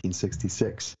July of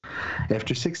 1966.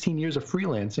 After 16 years of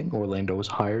freelancing, Orlando was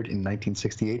hired in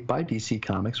 1968 by DC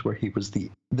Comics, where he was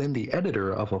then the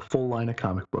editor of a full line of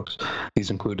comic books.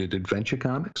 These included Adventure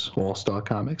Comics, All-Star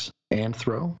Comics,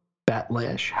 Anthro,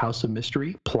 Batlash, House of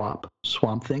Mystery, Plop,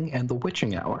 Swamp Thing, and The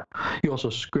Witching Hour. He also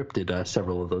scripted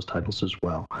several of those titles as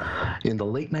well. In the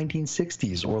late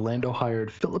 1960s, Orlando hired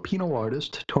Filipino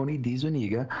artist Tony Di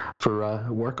Zuniga for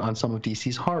work on some of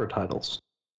DC's horror titles.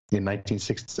 In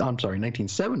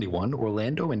 1971,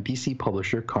 Orlando and DC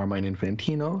publisher Carmine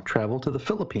Infantino traveled to the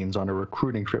Philippines on a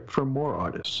recruiting trip for more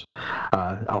artists.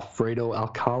 Alfredo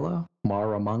Alcala,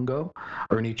 Mara Mongo,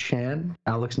 Ernie Chan,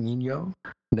 Alex Nino,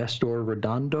 Nestor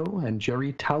Redondo, and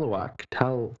Jerry Talawak.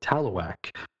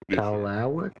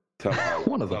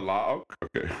 One of them.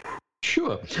 Okay.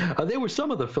 Sure. They were some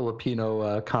of the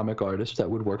Filipino comic artists that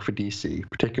would work for DC,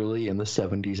 particularly in the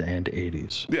 70s and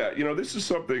 80s. Yeah, this is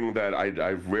something that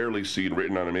I've rarely seen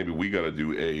written on, and maybe we got to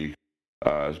do a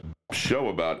show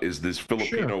about, is this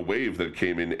Filipino wave that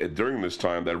came in during this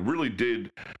time that really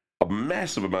did a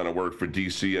massive amount of work for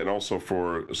DC and also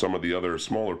for some of the other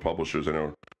smaller publishers. I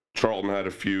know Charlton had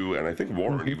a few, and I think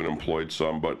Warren even employed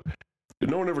some, but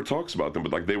no one ever talks about them.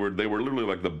 But like they were literally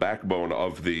like the backbone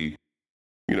of the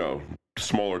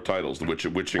smaller titles, the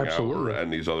Witching Hour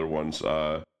and these other ones.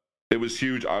 It was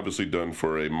huge, obviously done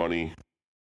for a money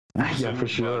reason. Yeah, for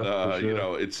sure. But,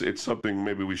 it's something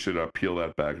maybe we should peel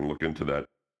that back and look into that.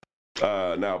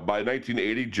 Now, by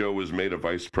 1980, Joe was made a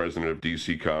vice president of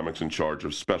DC Comics in charge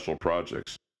of special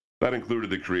projects. That included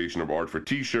the creation of art for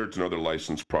T-shirts and other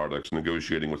licensed products,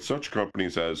 negotiating with such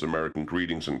companies as American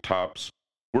Greetings and Topps,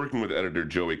 working with editor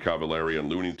Joey Cavallari on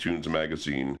Looney Tunes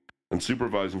magazine, and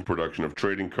supervising production of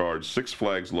trading cards, Six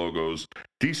Flags logos,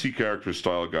 DC character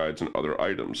style guides, and other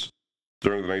items.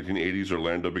 During the 1980s,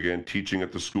 Orlando began teaching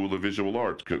at the School of Visual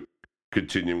Arts,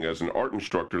 continuing as an art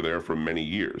instructor there for many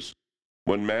years.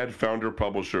 When Mad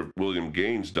founder-publisher William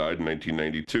Gaines died in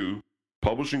 1992,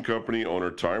 publishing company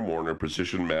owner Time Warner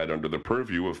positioned Mad under the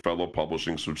purview of fellow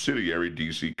publishing subsidiary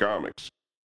DC Comics.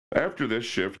 After this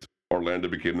shift, Orlando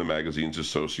became the magazine's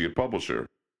associate publisher.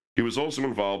 He was also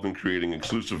involved in creating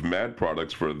exclusive Mad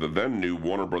products for the then-new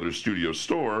Warner Brothers Studio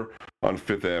store on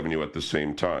Fifth Avenue at the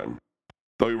same time.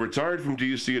 Though he retired from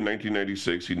DC in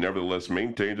 1996, he nevertheless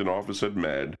maintained an office at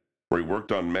Mad, where he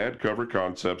worked on Mad cover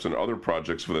concepts and other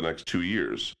projects for the next 2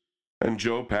 years. And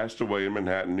Joe passed away in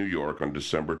Manhattan, New York on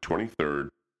December 23rd,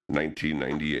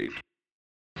 1998.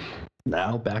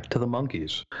 Now back to the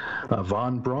monkeys.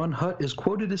 Von Braunhut is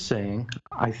quoted as saying,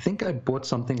 "I think I bought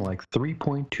something like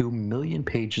 3.2 million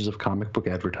pages of comic book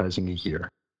advertising a year.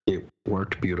 It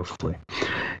worked beautifully.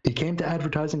 He came to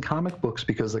advertising comic books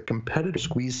because the competitor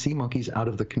squeezed sea monkeys out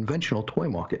of the conventional toy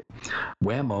market.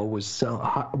 Wham-O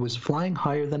was flying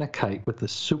higher than a kite with the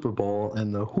Super Bowl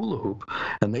and the hula hoop,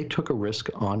 and they took a risk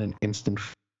on an instant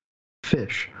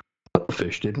fish. But the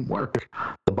fish didn't work.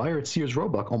 The buyer at Sears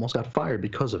Roebuck almost got fired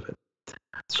because of it.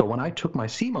 So when I took my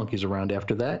sea monkeys around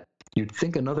after that, you'd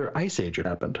think another ice age had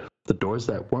happened. The doors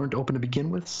that weren't open to begin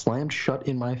with slammed shut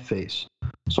in my face.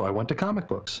 So I went to comic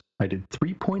books. I did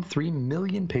 3.3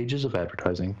 million pages of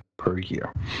advertising per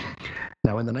year.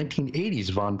 Now, in the 1980s,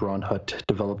 von Braunhut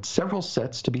developed several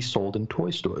sets to be sold in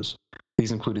toy stores.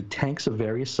 These included tanks of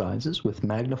various sizes with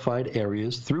magnified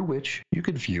areas through which you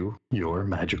could view your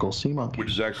magical sea monkey.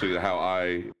 Which is actually how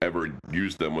I ever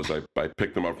used them, was I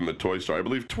picked them up from the toy store, I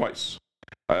believe twice.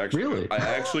 I actually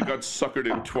got suckered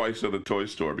in twice at the toy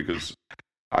store because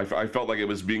I felt like it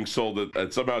was being sold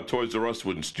at somehow Toys R Us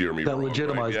wouldn't steer me wrong.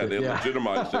 Legitimized right? it. They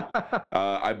legitimized it.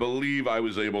 I believe I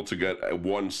was able to get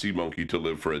one sea monkey to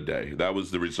live for a day. That was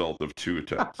the result of 2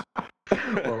 attempts.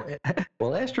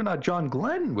 Well, astronaut John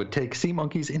Glenn would take sea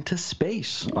monkeys into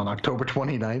space on October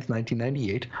 29th,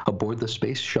 1998, aboard the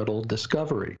Space Shuttle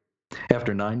Discovery.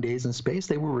 After 9 days in space,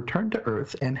 they were returned to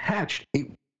Earth and hatched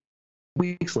 8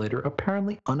 weeks later,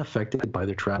 apparently unaffected by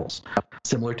their travels.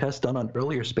 Similar tests done on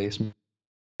earlier space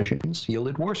missions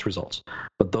yielded worse results,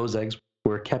 but those eggs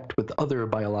were kept with other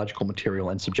biological material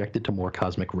and subjected to more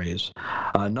cosmic rays.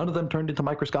 None of them turned into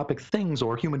microscopic things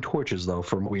or human torches, though,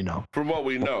 from what we know. From what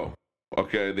we know.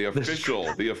 Okay, the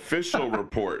official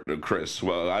report, Chris.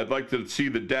 Well, I'd like to see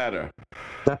the data.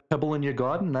 That pebble in your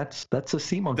garden, that's a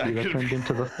sea monkey that turned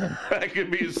into the thing. That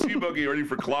could be a sea monkey ready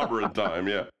for clobbering time,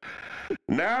 yeah.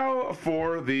 Now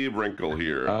for the wrinkle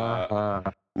here.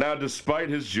 Now, despite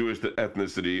his Jewish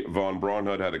ethnicity, von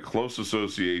Braunhut had a close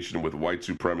association with white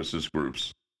supremacist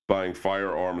groups, buying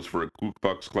firearms for a Ku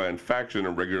Klux Klan faction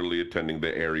and regularly attending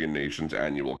the Aryan Nation's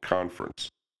annual conference.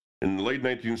 In the late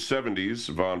 1970s,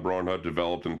 von Braunhut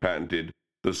developed and patented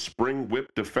the Spring Whip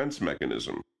Defense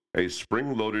Mechanism, a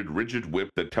spring-loaded rigid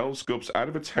whip that telescopes out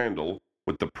of its handle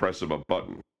with the press of a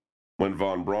button. When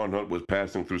von Braunhut was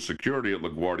passing through security at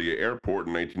LaGuardia Airport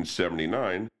in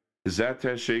 1979, his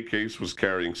attaché case was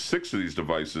carrying 6 of these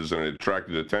devices and it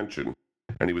attracted attention,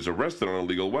 and he was arrested on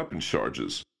illegal weapons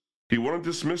charges. He won a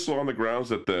dismissal on the grounds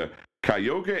that the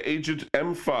Cayuga Agent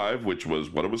M5, which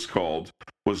was what it was called,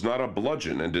 was not a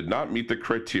bludgeon and did not meet the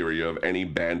criteria of any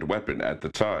banned weapon at the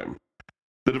time.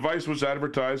 The device was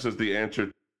advertised as the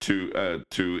answer to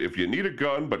if you need a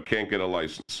gun but can't get a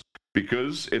license,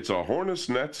 because it's a hornet's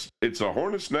nest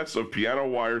of piano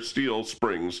wire steel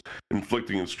springs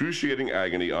inflicting excruciating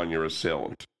agony on your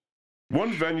assailant.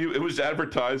 One venue it was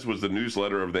advertised was the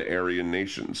newsletter of the Aryan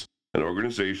Nations, an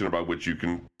organization about which you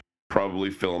can probably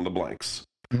fill in the blanks.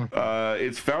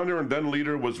 Its founder and then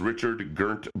leader was Richard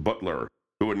Gert Butler,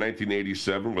 who in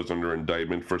 1987 was under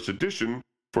indictment for sedition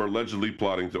for allegedly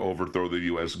plotting to overthrow the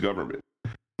U.S. government.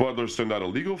 Butler sent out a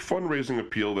legal fundraising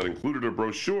appeal that included a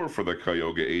brochure for the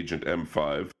Cayuga Agent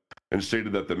M5 and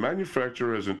stated that the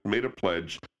manufacturer has made a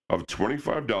pledge of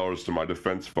 $25 to my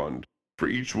defense fund for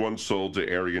each one sold to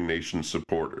Aryan Nation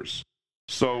supporters.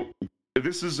 So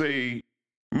this is a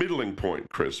middling point,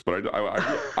 Chris, but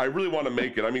I really want to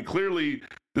make it. I mean, clearly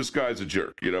this guy's a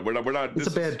jerk. You know, we're not. It's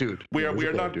a bad dude. We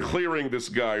are not clearing this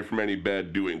guy from any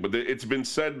bad doing. But it's been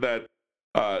said that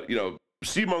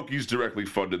sea monkeys directly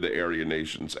funded the Aryan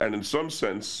Nations, and in some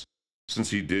sense, since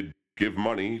he did give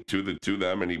money to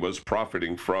them, and he was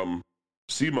profiting from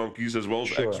sea monkeys as well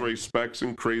as X-ray specs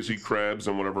and crazy crabs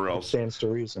and whatever else. Stands to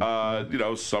reason.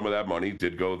 Some of that money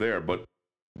did go there, but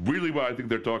really what I think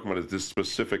they're talking about is this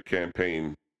specific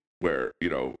campaign where,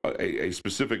 a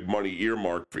specific money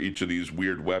earmarked for each of these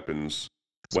weird weapons.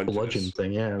 This bludgeon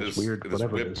thing, yeah, it's weird,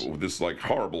 whatever whip, it is. This like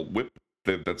horrible whip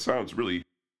that sounds really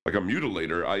like a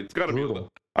mutilator. It's got to be.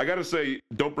 I got to say,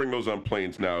 don't bring those on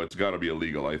planes now. It's got to be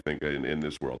illegal, I think, in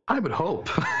this world. I would hope.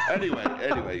 Anyway,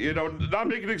 not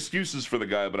making excuses for the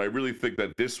guy, but I really think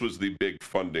that this was the big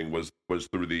funding was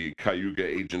through the Cayuga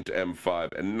Agent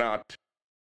M5 and not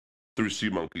through sea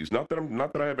monkeys. Not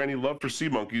that I have any love for sea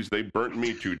monkeys. They burnt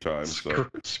me 2 times. So.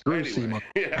 Screw anyway, sea monkeys.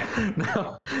 Yeah.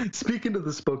 Now, speaking to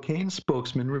the Spokane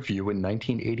Spokesman Review in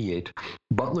 1988,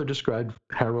 Butler described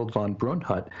Harold von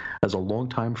Braunhut as a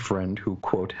longtime friend who,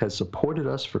 quote, has supported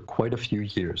us for quite a few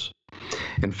years.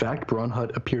 In fact,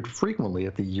 Braunhut appeared frequently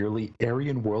at the yearly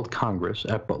Aryan World Congress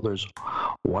at Butler's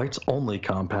Whites Only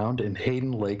compound in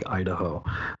Hayden Lake, Idaho.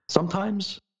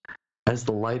 Sometimes as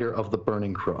the lighter of the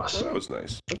burning cross. Well, that was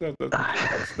nice.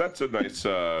 That's a nice,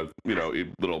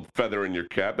 little feather in your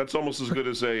cap. That's almost as good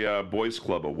as a Boys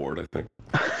Club award, I think.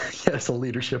 Yes, a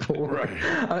leadership award. Right.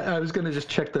 I was going to just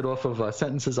check that off of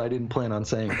sentences I didn't plan on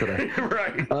saying today.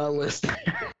 Right. List.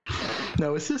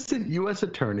 Now, Assistant U.S.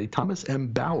 Attorney Thomas M.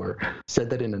 Bauer said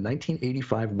that in a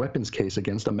 1985 weapons case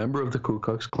against a member of the Ku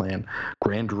Klux Klan,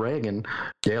 Grand Dragon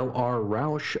Dale R.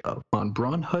 Roush von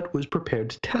Braunhut was prepared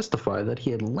to testify that he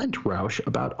had lent Roush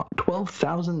about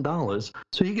 $12,000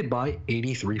 so he could buy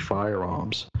 83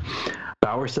 firearms.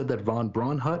 Bauer said that von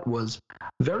Braunhut was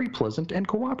very pleasant and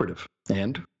cooperative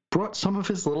and brought some of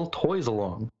his little toys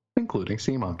along, including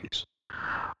sea monkeys.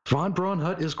 Von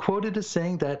Braunhut is quoted as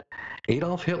saying that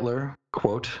Adolf Hitler,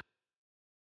 quote,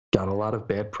 got a lot of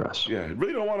bad press. Yeah, you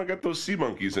really don't want to get those sea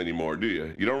monkeys anymore, do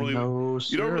you? You don't really, No,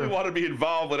 you don't really sir. want to be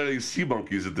involved with any sea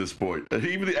monkeys at this point.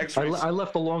 Even the X-rays. I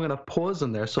left a long enough pause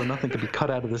in there so nothing could be cut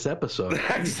out of this episode.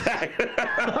 Exactly.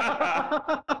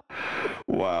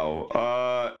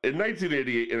 Wow. In a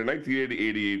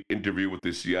 1988 interview with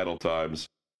the Seattle Times,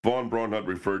 von Braunhut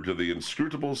referred to the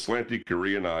inscrutable, slanty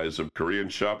Korean eyes of Korean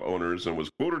shop owners and was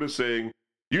quoted as saying,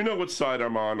 "You know what side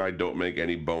I'm on, I don't make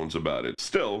any bones about it."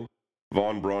 Still,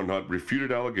 von Braunhut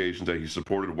refuted allegations that he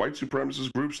supported white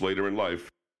supremacist groups later in life,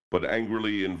 but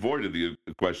angrily avoided the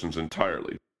questions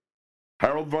entirely.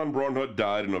 Harold von Braunhut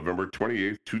died on November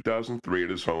 28, 2003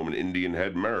 at his home in Indian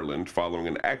Head, Maryland, following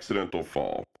an accidental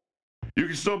fall. You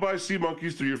can still buy sea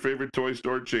monkeys through your favorite toy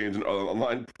store chains and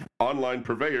online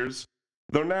purveyors,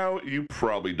 though now you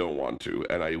probably don't want to,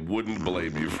 and I wouldn't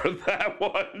blame you for that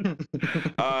one.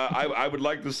 I would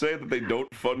like to say that they don't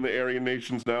fund the Aryan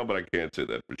nations now, but I can't say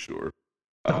that for sure.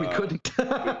 We couldn't. We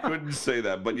couldn't say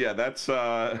that, but yeah, that's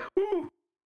that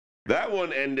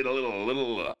one ended a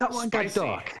little That one got spicy.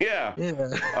 dark. Yeah.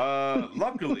 Yeah.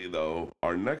 Luckily, though,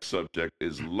 our next subject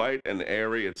is light and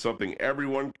airy. It's something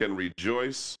everyone can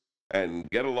rejoice and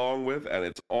get along with, and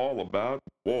it's all about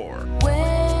war.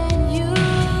 When you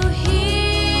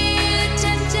hear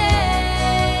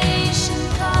temptation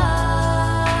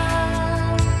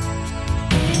come,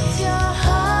 it's your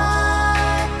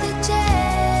heart that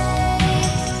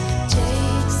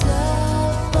takes the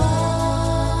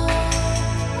fall.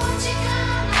 Won't you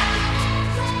come out and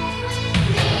play with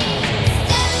me?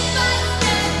 Step by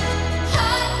step,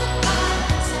 heart for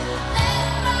heart,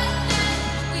 left by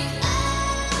left, we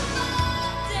all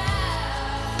fall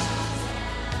down.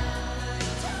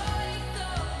 Toy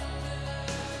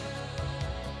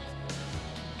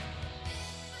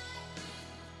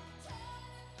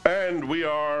And we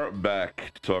are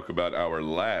back to talk about our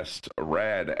last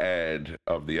rad ad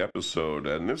of the episode.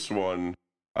 And this one,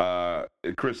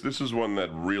 Chris, this is one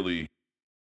that really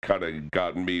kind of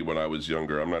got me when I was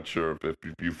younger. I'm not sure if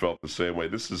you felt the same way.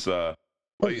 This is Yeah.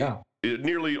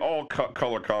 nearly all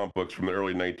color comic books from the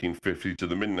early 1950s to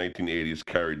the mid-1980s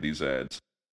carried these ads.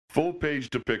 Full-page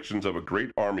depictions of a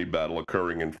great army battle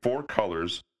occurring in 4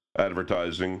 colors,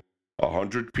 advertising a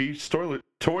 100-piece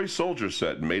toy soldier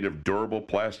set made of durable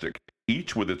plastic,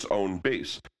 each with its own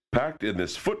base, packed in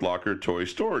this Foot Locker toy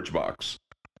storage box.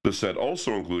 The set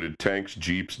also included tanks,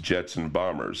 jeeps, jets, and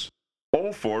bombers.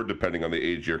 All for, depending on the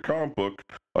age of your comic book,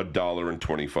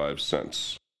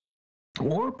 $1.25.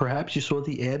 Or perhaps you saw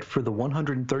the ad for the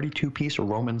 132-piece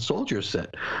Roman soldier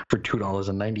set for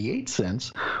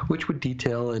 $2.98, which would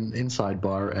detail an inside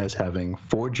bar as having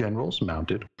 4 generals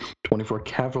mounted, 24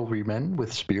 cavalrymen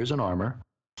with spears and armor,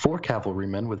 4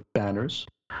 cavalrymen with banners,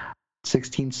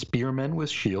 16 spearmen with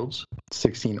shields,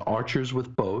 16 archers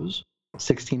with bows,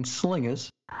 16 slingers,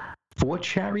 4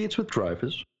 chariots with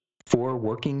drivers, 4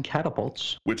 working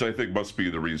catapults. Which I think must be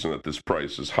the reason that this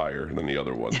price is higher than the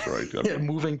other ones, right? Yeah,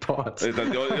 moving parts. The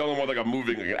only one like a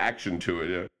moving like an action to it,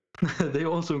 yeah. They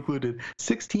also included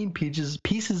 16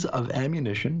 pieces of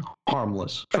ammunition,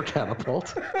 harmless for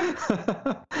catapult,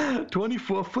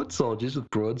 24 foot soldiers with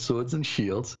broadswords and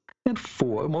shields, and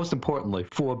 4, most importantly,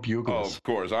 4 Oh, buglers. of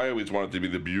course. I always wanted to be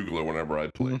the bugler whenever I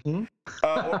played. Mhm.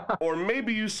 Or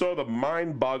maybe you saw the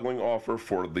mind-boggling offer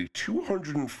for the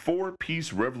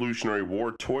 204-piece Revolutionary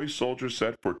War toy soldier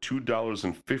set for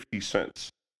 $2.50,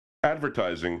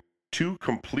 advertising 2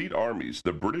 complete armies,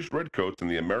 the British Redcoats and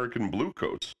the American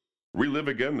Bluecoats. Relive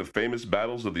again the famous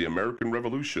battles of the American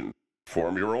Revolution.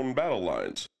 Form your own battle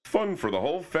lines. Fun for the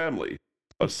whole family.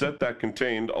 A set that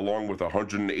contained, along with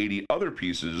 180 other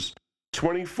pieces,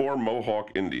 24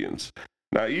 Mohawk Indians.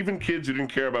 Now, even kids who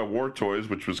didn't care about war toys,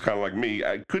 which was kind of like me,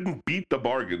 I couldn't beat the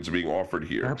bargains being offered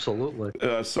here. Absolutely.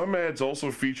 Some ads also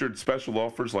featured special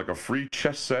offers like a free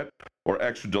chess set or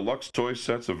extra deluxe toy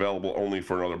sets available only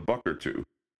for another $1 or $2.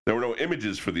 There were no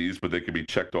images for these, but they could be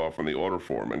checked off on the order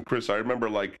form. And Chris, I remember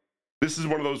like this is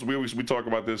one of those we talk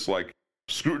about this, like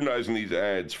scrutinizing these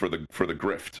ads for the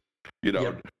grift. You know,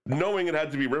 Yep. knowing it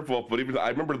had to be rip-off, but even I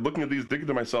remember looking at these, thinking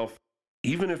to myself,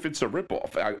 even if it's a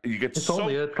rip-off, you get It's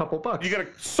only a couple bucks. you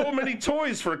get so many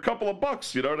toys for a couple of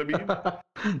bucks. You know what I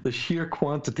mean? The sheer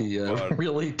quantity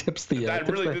really tips the. That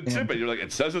tips really the did tip hand. it. You're like,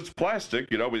 it says it's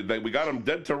plastic. You know, we got them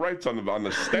dead to rights on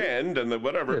the stand and the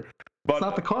whatever. But It's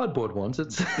not the cardboard ones.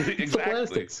 It's, it's the exactly.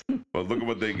 plastics. But look at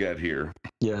what they get here.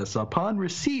 Yes, upon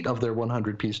receipt of their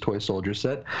 100-piece toy soldier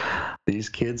set, these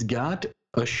kids got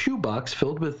a shoebox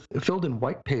filled in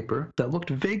white paper that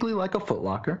looked vaguely like a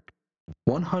footlocker,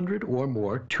 100 or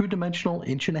more two-dimensional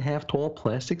inch-and-a-half tall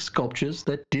plastic sculptures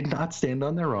that did not stand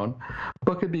on their own,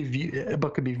 but could be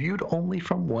viewed only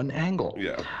from one angle.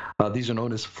 Yeah. These are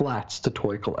known as flats to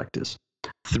toy collectors.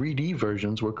 3D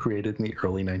versions were created in the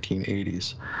early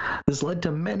 1980s. This led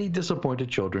to many disappointed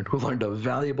children who learned a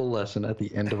valuable lesson at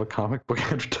the end of a comic book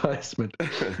advertisement.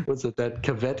 Was it that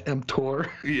Cavet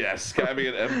Emptor? Yes,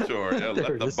 Caveat emptor. Yeah, There let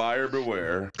it the is. buyer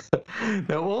beware.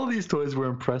 Now, all these toys were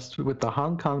impressed with the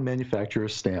Hong Kong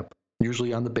manufacturer's stamp,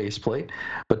 usually on the base plate,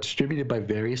 but distributed by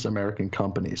various American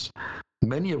companies,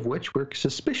 many of which were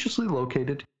suspiciously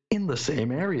located in the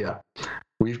same area.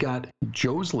 We've got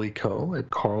Joesley Co. at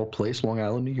Carl Place, Long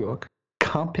Island, New York,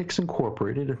 Compix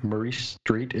Incorporated at Murray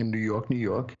Street in New York, New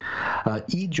York,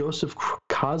 E. Joseph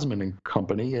Cosman and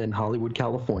Company in Hollywood,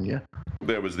 California.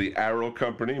 There was the Arrow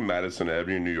Company, Madison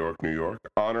Avenue, New York, New York.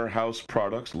 Honor House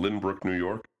Products, Lynbrook, New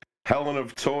York. Helen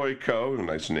of Toy Co.,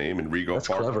 nice name, in Rego That's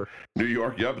Park, clever. New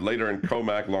York. Yep, later in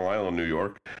Comac, Long Island, New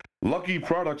York. Lucky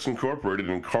Products Incorporated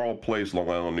in Carl Place, Long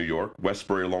Island, New York.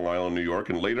 Westbury, Long Island, New York,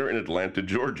 and later in Atlanta,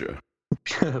 Georgia.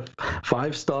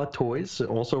 Five Star Toys,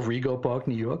 also Rego Park,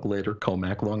 New York, later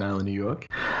Comac, Long Island, New York.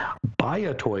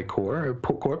 Baya Toy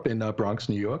Corp in Bronx,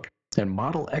 New York. And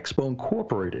Model Expo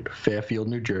Incorporated, Fairfield,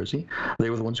 New Jersey. They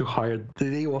were the ones who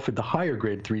they offered the higher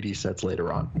grade 3D sets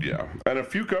later on. Yeah, and a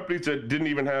few companies that didn't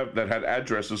even that had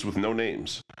addresses with no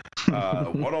names.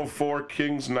 104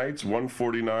 Kings Knights,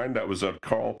 149, that was at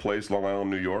Carl Place, Long Island,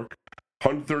 New York.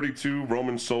 132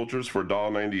 Roman Soldiers for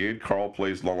 $1.98, Carl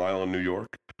Place, Long Island, New York.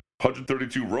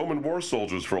 132 Roman War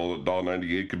Soldiers for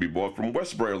 $1.98 could be bought from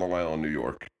Westbury, Long Island, New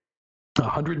York.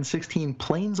 116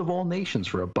 Planes of All Nations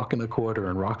for $1.25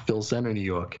 in Rockville Center, New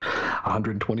York.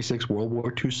 126 World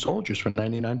War II Soldiers for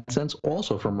 99 cents,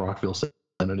 also from Rockville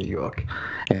Center, New York.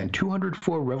 And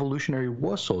 204 Revolutionary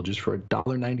War Soldiers for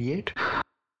 $1.98.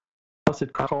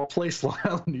 At Carl Place, Long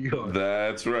Island, New York.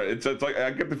 That's right. It's like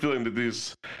I get the feeling that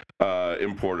these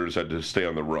importers had to stay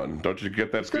on the run. Don't you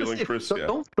get that feeling, Chris?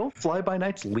 So don't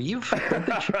fly-by-nights leave? Don't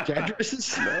they change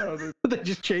addresses? No, They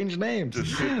just change names. just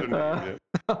shift their name,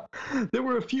 yeah. There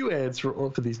were a few ads for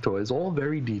these toys, all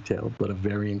very detailed, but of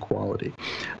varying quality.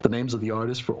 The names of the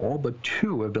artists for all but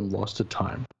two have been lost to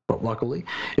time, but luckily,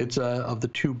 it's of the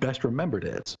two best-remembered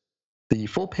ads. The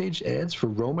full-page ads for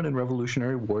Roman and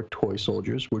Revolutionary War toy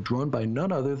soldiers were drawn by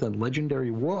none other than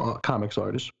legendary war comics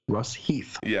artist Russ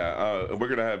Heath. Yeah, we're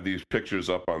gonna have these pictures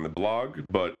up on the blog,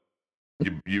 but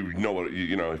you know what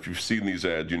you know if you've seen these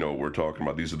ads, you know what we're talking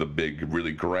about. These are the big,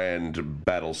 really grand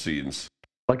battle scenes.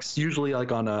 Like usually,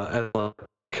 like on a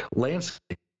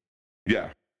landscape, Yeah,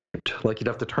 like you'd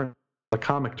have to turn the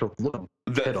comic to look.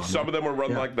 head on some them. of them were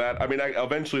run Yeah. like that. I mean,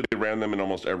 eventually they ran them in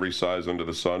almost every size under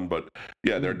the sun, but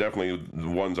yeah, they're definitely the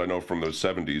ones I know from the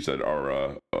 70s that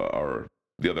are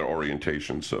the other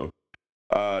orientation. So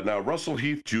now Russell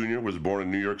Heath Jr. was born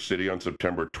in New York City on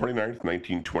September 29th,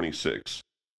 1926.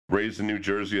 Raised in New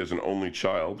Jersey as an only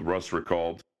child, Russ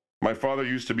recalled, "My father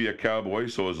used to be a cowboy,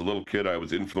 so as a little kid I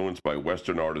was influenced by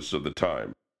Western artists of the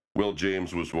time. Will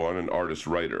James was one, an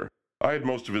artist-writer. I had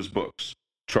most of his books.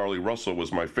 Charlie Russell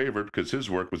was my favorite because his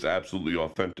work was absolutely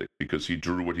authentic, because he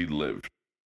drew what he lived."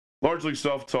 Largely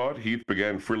self-taught, Heath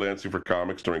began freelancing for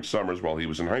comics during summers while he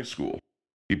was in high school.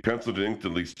 He penciled and inked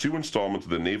at least 2 installments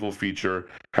of the naval feature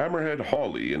Hammerhead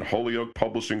Hawley in Holyoke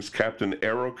Publishing's Captain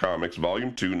Arrow Comics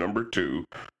Volume 2, Number 2,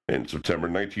 in September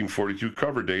 1942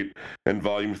 cover date, and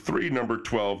Volume 3, Number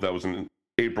 12, that was an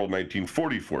April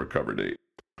 1944 cover date.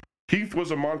 Heath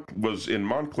was in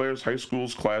Montclair's high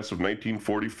school's class of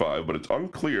 1945, but it's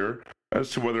unclear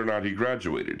as to whether or not he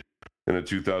graduated. In a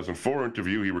 2004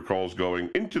 interview, he recalls going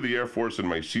into the Air Force in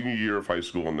my senior year of high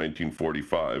school in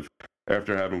 1945,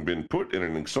 after having been put in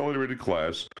an accelerated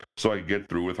class so I could get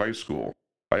through with high school.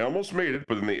 I almost made it,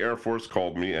 but then the Air Force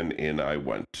called me, and in I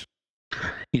went.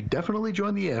 He definitely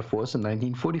joined the Air Force in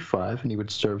 1945, and he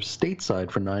would serve stateside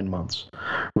for 9 months.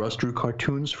 Russ drew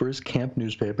cartoons for his camp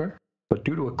newspaper, but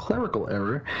due to a clerical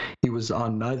error, he was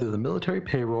on neither the military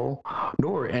payroll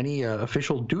nor any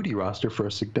official duty roster for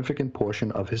a significant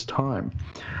portion of his time.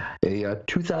 A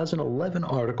 2011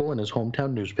 article in his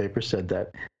hometown newspaper said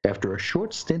that after a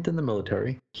short stint in the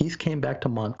military, Heath came back to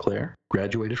Montclair,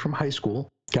 graduated from high school,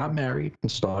 got married, and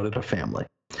started a family.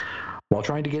 While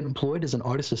trying to get employed as an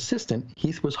artist assistant,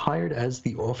 Heath was hired as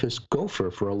the office gopher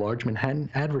for a large Manhattan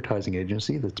advertising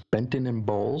agency that's Benton and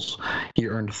Bowles. He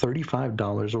earned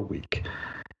 $35 a week.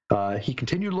 He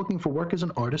continued looking for work as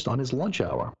an artist on his lunch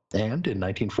hour, and in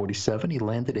 1947 he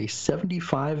landed a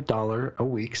 $75 a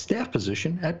week staff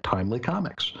position at Timely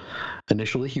Comics.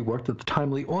 Initially he worked at the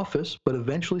Timely office, but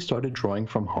eventually started drawing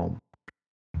from home.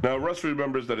 Now, Russ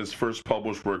remembers that his first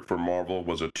published work for Marvel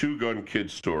was a Two-Gun Kid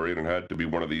story, and it had to be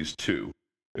one of these two.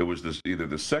 It was either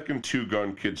the second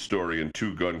Two-Gun Kid story in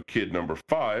Two-Gun Kid number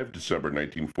 5, December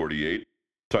 1948,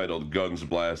 titled Guns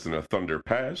Blast in a Thunder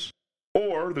Pass,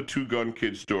 or the Two-Gun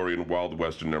Kid story in Wild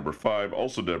Western number 5,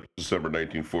 also December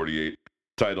 1948,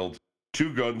 titled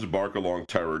Two Guns Bark Along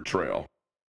Terror Trail.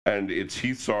 And it's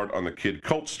Heath's art on the Kid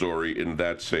Cult story in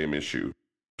that same issue.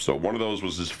 So one of those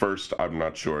was his first. I'm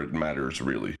not sure it matters,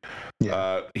 really.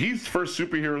 Yeah. Heath's first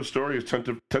superhero story is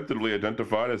tentatively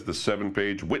identified as the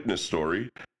 7-page Witness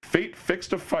story, Fate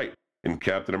Fixed a Fight, in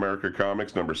Captain America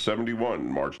Comics number 71,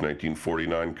 March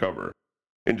 1949 cover.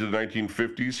 Into the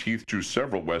 1950s, Heath drew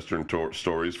several Western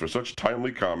stories for such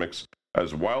Timely Comics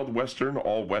as Wild Western,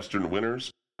 All Western Winners,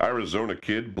 Arizona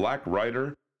Kid, Black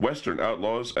Rider, Western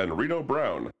Outlaws, and Reno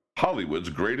Brown, Hollywood's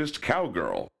Greatest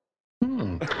Cowgirl.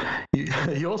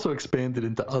 He also expanded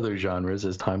into other genres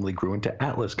as Timely grew into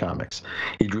Atlas Comics.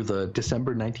 He drew the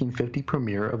December 1950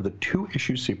 premiere of the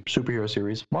 2-issue superhero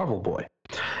series Marvel Boy,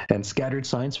 and scattered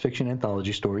science fiction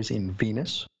anthology stories in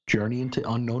Venus, Journey into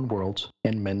Unknown Worlds,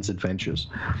 and Men's Adventures.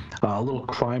 A little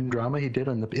crime drama he did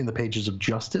in the pages of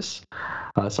Justice,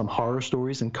 some horror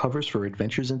stories and covers for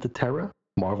Adventures into Terra,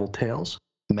 Marvel Tales,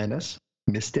 Menace,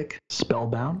 Mystic,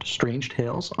 Spellbound, Strange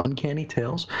Tales, Uncanny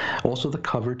Tales, also the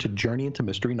cover to Journey into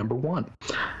Mystery number 1.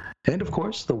 And of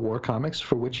course, the war comics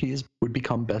for which he would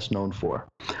become best known for.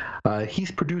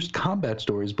 He's produced combat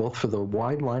stories both for the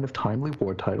wide line of Timely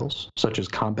war titles, such as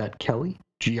Combat Kelly,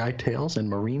 GI Tales, and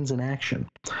Marines in Action.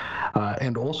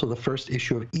 And also the first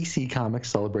issue of EC Comics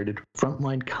celebrated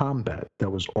Frontline Combat. That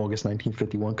was August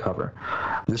 1951 cover.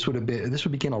 This would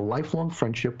begin a lifelong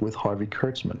friendship with Harvey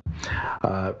Kurtzman.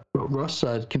 Russ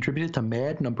contributed to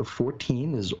Mad number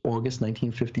 14 is August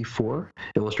 1954,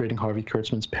 illustrating Harvey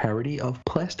Kurtzman's parody of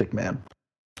Plastic Man.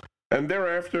 And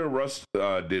thereafter, Russ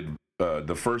did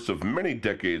the first of many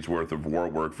decades worth of war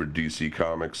work for DC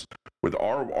Comics, with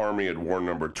Our Army at War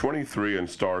number 23 and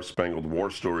Star Spangled War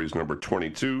Stories number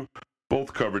 22,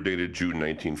 both cover dated June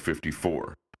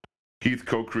 1954. Heath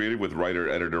co-created with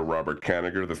writer-editor Robert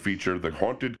Kanigher the feature The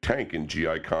Haunted Tank in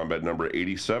GI Combat number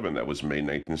 87 that was May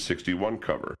 1961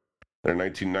 cover. In a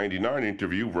 1999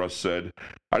 interview, Russ said,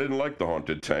 "I didn't like The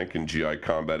Haunted Tank in GI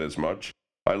Combat as much.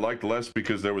 I liked less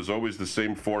because there was always the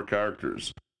same 4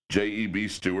 characters. J.E.B.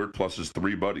 Stewart plus his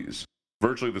 3 buddies.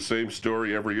 Virtually the same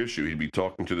story every issue. He'd be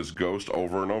talking to this ghost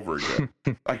over and over again.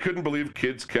 I couldn't believe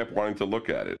kids kept wanting to look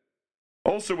at it."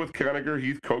 Also with Kanigher,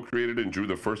 Heath co-created and drew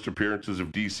the first appearances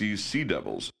of DC's Sea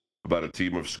Devils, about a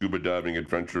team of scuba diving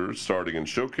adventurers starting in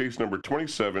Showcase number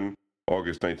 27,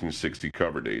 August 1960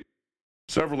 cover date.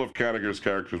 Several of Kanigher's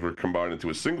characters were combined into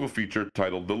a single feature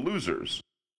titled The Losers.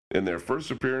 And their first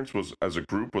appearance as a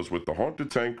group was with the Haunted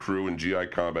Tank crew in GI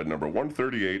Combat number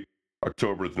 138,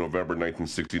 October to November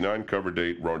 1969 cover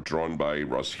date, drawn by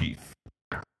Russ Heath.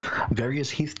 Various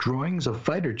Heath drawings of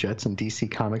fighter jets in DC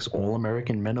Comics'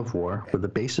 All-American Men of War were the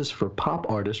basis for pop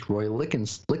artist Roy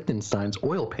Lichtenstein's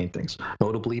oil paintings,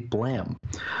 notably Blam.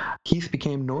 Heath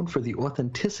became known for the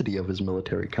authenticity of his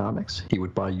military comics. He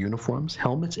would buy uniforms,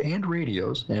 helmets, and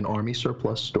radios at Army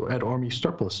surplus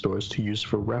stores to use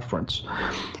for reference.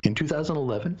 In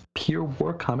 2011, Pure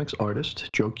War Comics artist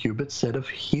Joe Kubert said of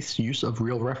Heath's use of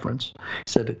real reference, he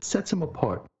said it sets him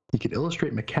apart. He could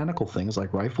illustrate mechanical things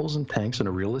like rifles and tanks in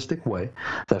a realistic way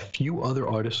that few other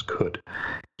artists could.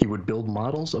 He would build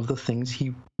models of the things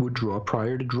he would draw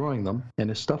prior to drawing them, and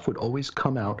his stuff would always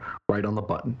come out right on the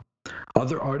button.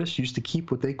 Other artists used to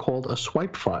keep what they called a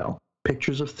swipe file,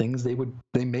 pictures of things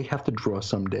they may have to draw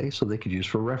someday so they could use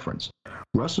for reference.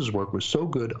 Russ's work was so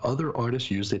good, other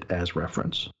artists used it as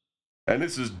reference. And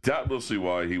this is doubtlessly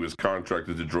why he was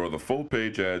contracted to draw the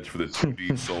full-page ads for the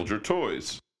 2D Soldier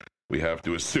toys. We have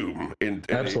to assume.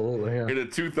 Absolutely, yeah. In a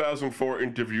 2004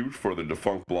 interview for the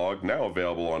defunct blog, now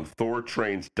available on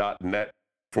thortrains.net,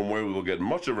 from where we will get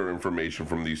much of our information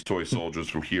from these toy soldiers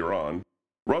from here on,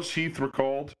 Russ Heath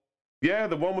recalled, Yeah,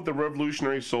 the one with the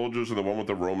Revolutionary Soldiers and the one with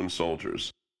the Roman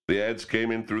soldiers. The ads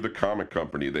came in through the comic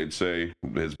company. They'd say,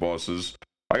 his bosses,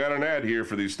 I got an ad here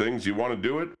for these things. You want to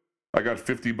do it? I got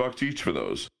 $50 each for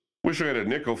those. Wish I had a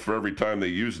nickel for every time they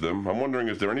used them. I'm wondering,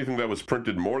 is there anything that was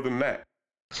printed more than that?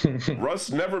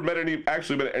 Russ never met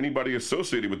anybody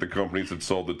associated with the companies that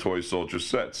sold the toy soldier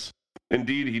sets.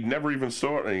 Indeed, he never even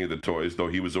saw any of the toys, though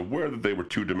he was aware that they were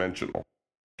two-dimensional.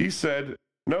 He said,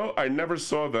 no, I never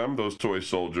saw them, those toy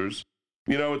soldiers.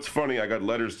 You know, it's funny, I got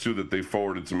letters too that they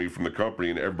forwarded to me from the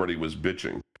company and everybody was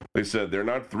bitching. They said they're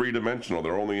not three-dimensional,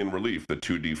 they're only in relief, the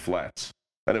 2D flats.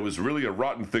 And it was really a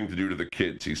rotten thing to do to the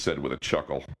kids, he said with a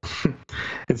chuckle.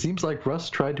 It seems like Russ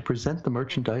tried to present the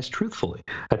merchandise truthfully.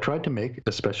 I tried to make,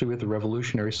 especially with the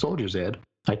Revolutionary Soldiers ad,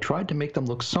 I tried to make them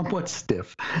look somewhat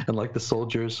stiff and like the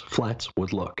soldiers' flats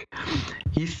would look.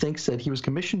 He thinks that he was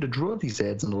commissioned to draw these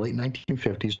ads in the late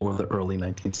 1950s or the early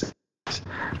 1960s.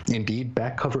 Indeed,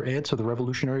 back cover ads for the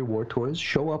Revolutionary War toys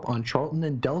show up on Charlton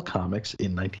and Dell Comics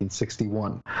in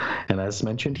 1961. And as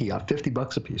mentioned, he got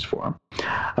 $50 a piece for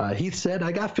them. Heath said,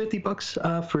 I got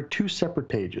 $50 for 2 separate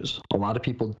pages. A lot of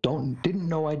people didn't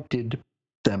know I did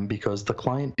them because the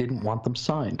client didn't want them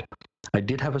signed. I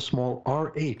did have a small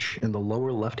RH in the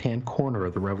lower left-hand corner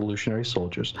of the Revolutionary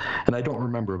Soldiers, and I don't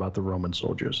remember about the Roman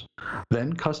soldiers.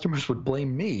 Then customers would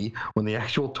blame me when the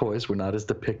actual toys were not as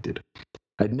depicted.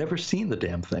 I'd never seen the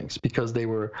damn things because they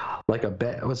were like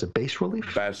was it bas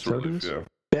relief? Bas relief, yeah.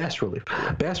 Bas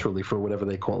relief, or whatever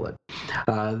they call it.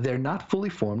 They're not fully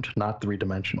formed, not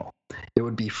three-dimensional. It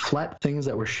would be flat things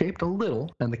that were shaped a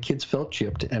little, and the kids felt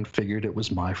chipped and figured it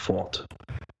was my fault.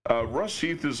 Russ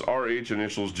Heath's RH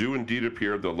initials do indeed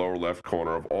appear at the lower left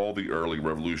corner of all the early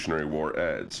Revolutionary War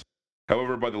ads.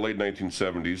 However, by the late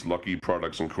 1970s, Lucky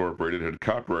Products Incorporated had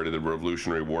copyrighted the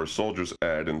Revolutionary War Soldiers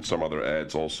ad and some other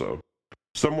ads also.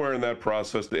 Somewhere in that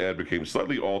process, the ad became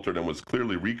slightly altered and was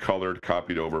clearly recolored,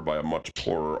 copied over by a much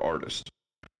poorer artist.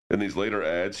 In these later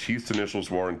ads, Heath's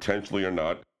initials were, intentionally or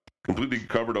not, completely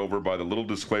covered over by the little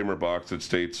disclaimer box that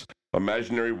states,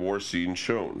 imaginary war scene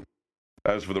shown.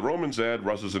 As for the Romans ad,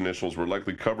 Russ's initials were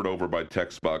likely covered over by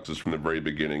text boxes from the very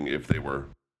beginning, if they were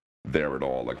there at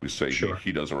all, like we say. Sure.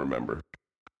 He doesn't remember.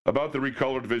 About the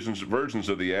recolored versions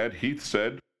of the ad, Heath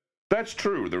said, that's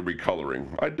true, they're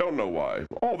recoloring. I don't know why.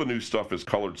 All the new stuff is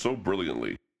colored so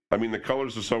brilliantly. I mean, the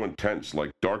colors are so intense,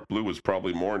 like dark blue is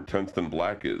probably more intense than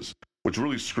black is, which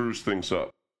really screws things up.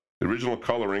 The original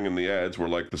coloring in the ads were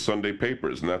like the Sunday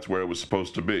papers, and that's where it was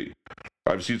supposed to be.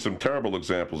 I've seen some terrible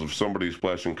examples of somebody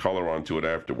splashing color onto it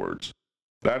afterwards.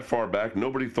 That far back,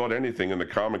 nobody thought anything in the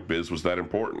comic biz was that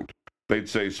important. They'd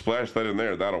say, splash that in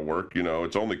there, that'll work, you know,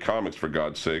 it's only comics for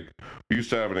God's sake. We used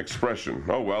to have an expression,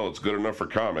 oh well, it's good enough for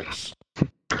comics.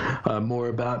 More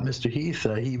about Mr. Heath.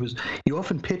 He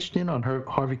often pitched in on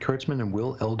Harvey Kurtzman and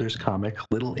Will Elder's comic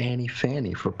Little Annie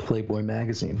Fanny for Playboy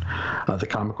magazine. The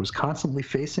comic was constantly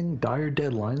facing dire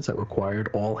deadlines that required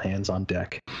all hands on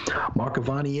deck. Mark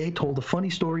Evanier told a funny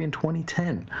story in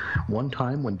 2010. One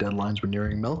time when deadlines were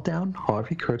nearing meltdown,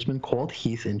 Harvey Kurtzman called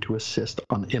Heath in to assist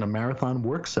in a marathon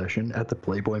work session at the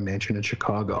Playboy Mansion in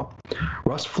Chicago.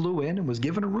 Russ flew in and was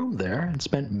given a room there and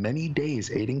spent many days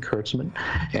aiding Kurtzman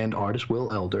and artist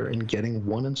Will Elder in getting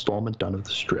one installment done of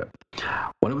the strip.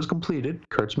 When it was completed,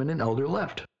 Kurtzman and Elder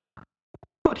left.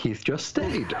 But Heath just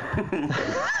stayed.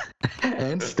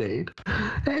 and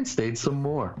stayed some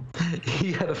more.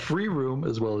 He had a free room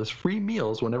as well as free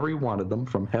meals whenever he wanted them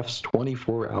from Hef's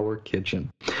 24-hour kitchen.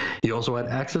 He also had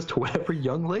access to whatever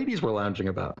young ladies were lounging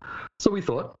about. So he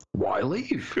thought, why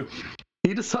leave?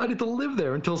 He decided to live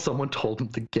there until someone told him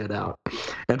to get out.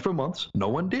 And for months, no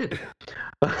one did.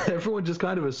 Everyone just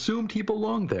kind of assumed he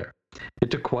belonged there.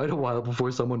 It took quite a while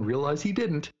before someone realized he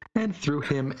didn't and threw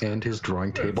him and his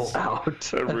drawing table out.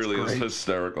 That really is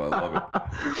hysterical. I love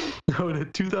it. In a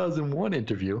 2001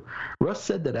 interview, Russ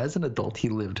said that as an adult, he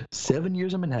lived 7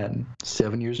 years in Manhattan,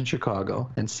 7 years in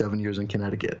Chicago, and 7 years in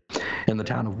Connecticut, in the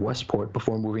town of Westport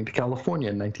before moving to California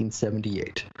in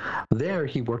 1978. There,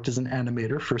 he worked as an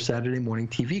animator for Saturday morning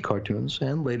TV cartoons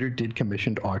and later did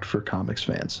commissioned art for comics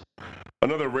fans.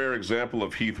 Another rare example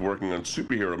of Heath working on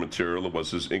superhero material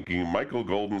was his inking Michael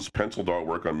Golden's penciled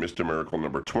artwork on Mr. Miracle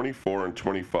number 24 and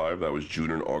 25. That was June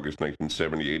and August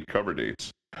 1978 cover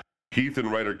dates. Heath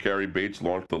and writer Cary Bates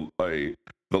launched the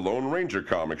Lone Ranger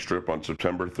comic strip on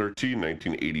September 13,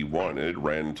 1981, and it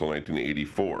ran until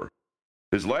 1984.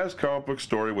 His last comic book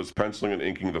story was penciling and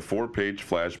inking the 4-page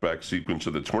flashback sequence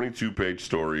of the 22-page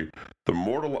story, The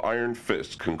Mortal Iron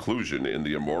Fist Conclusion, in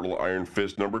the Immortal Iron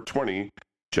Fist number 20,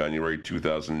 January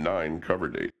 2009 cover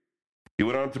date. He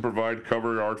went on to provide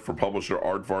cover art for publisher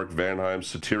Aardvark Vanheim's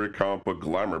satiric comic book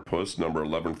Glamour Puss, number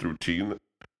 11 through 10,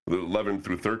 11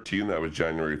 through 13. That was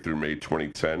January through May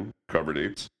 2010, cover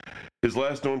dates. His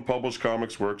last known published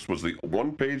comics works was the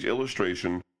one-page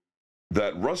illustration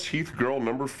That Russ Heath Girl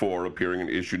 #4, appearing in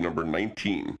issue number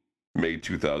 19, May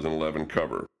 2011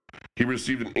 cover. He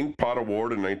received an Inkpot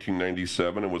Award in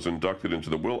 1997 and was inducted into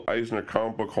the Will Eisner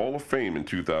Comic Book Hall of Fame in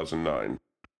 2009.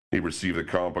 He received the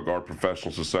Comic Book Art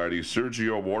Professional Society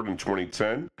Sergio Award in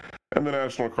 2010 and the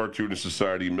National Cartoonist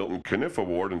Society Milton Caniff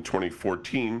Award in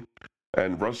 2014,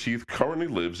 and Russ Heath currently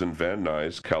lives in Van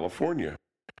Nuys, California.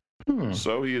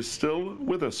 So he is still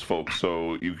with us, folks.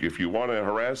 So if you want to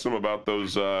harass him about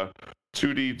those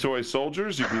 2D toy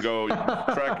soldiers, you can go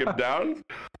track him down.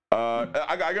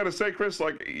 I got to say, Chris,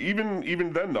 like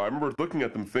even then, though, I remember looking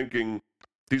at them thinking,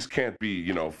 these can't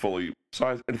be, fully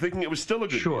sized, and thinking it was still a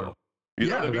good deal. You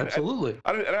know what I mean? Absolutely.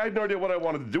 I had no idea what I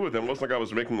wanted to do with them. It wasn't like I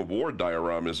was making war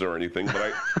dioramas or anything,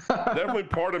 but definitely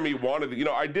part of me wanted,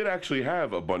 I did actually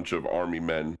have a bunch of Army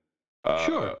men.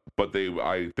 Sure. But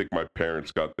I think my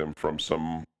parents got them from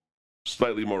some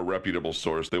slightly more reputable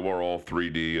source. They were all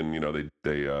 3D, and,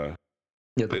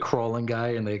 the crawling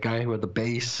guy and the guy who had the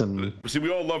base. And see,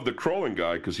 we all loved the crawling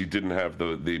guy because he didn't have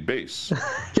the base.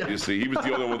 Yeah. You see, he was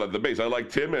the only one without the base. I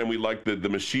liked him, and we liked the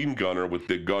machine gunner with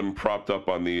the gun propped up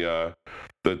on the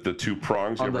two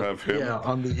prongs. You ever have him? Yeah,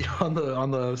 on the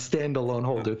standalone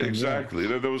holder thing. Exactly.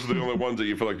 Yeah. Those are the only ones that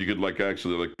you feel like you could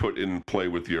actually put in play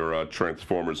with your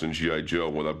Transformers and G.I. Joe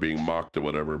without being mocked or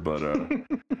whatever. But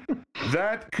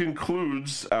that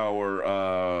concludes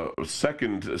our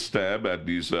second stab at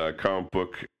these comic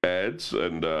book ads,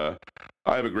 and I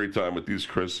have a great time with these,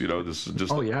 Chris. This is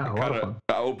just kind of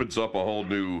opens up a whole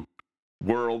new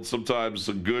world, sometimes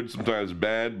good, sometimes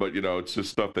bad, but it's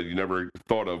just stuff that you never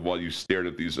thought of while you stared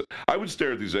at these. I would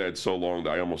stare at these ads so long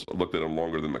that I almost looked at them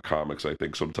longer than the comics, I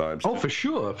think, sometimes. Oh, for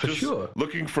sure.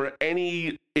 Looking for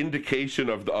any indication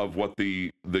of what the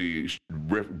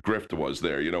grift was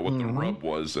there, what the rub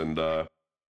was, and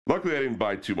luckily I didn't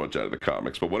buy too much out of the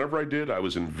comics, but whenever I did, I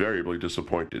was invariably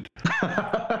disappointed.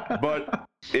 But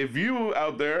if you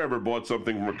out there ever bought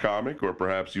something from a comic, or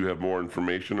perhaps you have more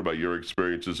information about your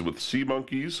experiences with sea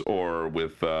monkeys or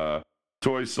with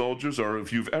toy soldiers, or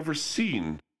if you've ever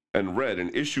seen and read an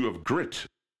issue of Grit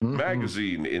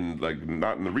magazine in,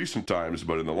 not in the recent times,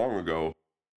 but in the long ago,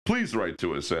 please write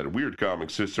to us at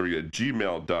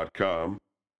weirdcomicshistory@gmail.com.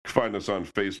 Find us on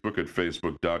Facebook at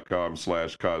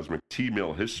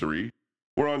facebook.com/cosmictmailhistory.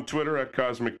 We're on Twitter at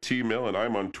CosmicTmail, and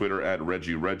I'm on Twitter at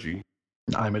ReggieReggie.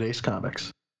 I'm at Ace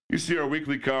Comics. You see our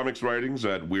weekly comics writings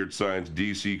at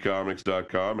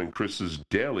WeirdScienceDCComics.com, and Chris's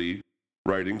daily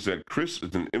writings at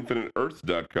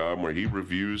ChrisIsinInfiniteEarth.com, where he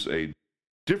reviews a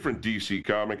different DC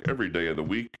comic every day of the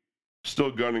week.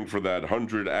 Still gunning for that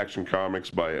 100 Action Comics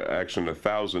by Action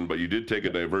 1000, but you did take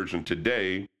a diversion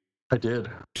today. I did.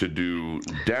 To do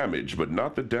Damage, but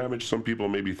not the Damage some people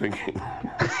may be thinking.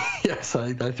 Yes,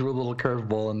 I threw a little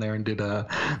curveball in there and did the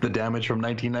Damage from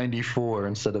 1994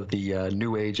 instead of the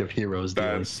New Age of Heroes.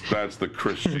 That's the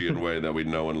Christian way that we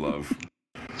know and love.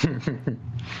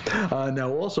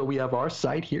 Now, also, we have our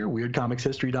site here,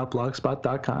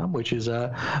 weirdcomicshistory.blogspot.com, which is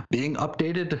being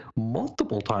updated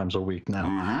multiple times a week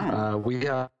now. We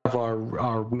have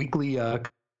our weekly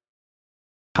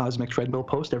Cosmic Treadmill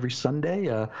post every Sunday.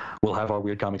 We'll have our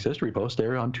Weird Comics History post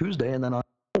there on Tuesday, and then on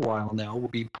a while now we'll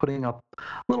be putting up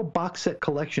little box set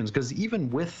collections, because even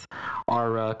with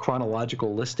our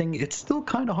chronological listing, it's still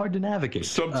kind of hard to navigate.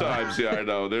 Sometimes, yeah, I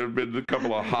know. There have been a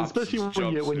couple of hops,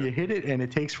 especially when you hit it and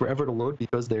it takes forever to load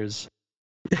because there's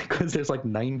like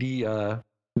 90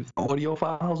 audio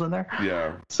files in there.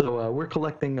 Yeah. So we're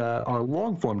collecting our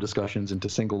long form discussions into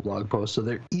single blog posts, so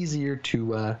they're easier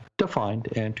to find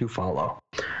and to follow.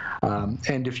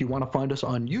 And if you want to find us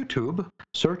on YouTube,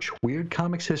 search Weird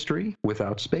Comics History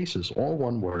without spaces, all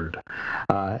one word.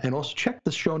 And also check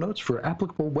the show notes for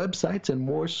applicable websites and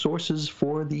more sources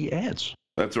for the ads.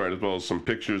 That's right, as well as some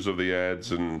pictures of the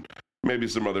ads and maybe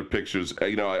some other pictures.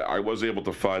 I was able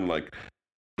to find a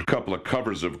couple of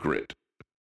covers of Grit.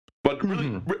 But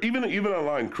really, even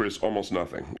online, Chris, almost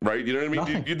nothing, right? You know what I mean?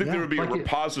 Nothing. You think there would be a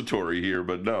repository here,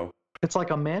 but no. It's like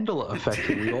a Mandela effect.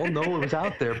 We all know it was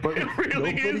out there, but It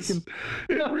really isn't.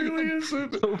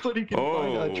 Nobody can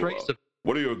find a trace of it.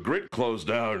 What are you, Grit closed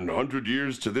down 100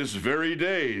 years to this very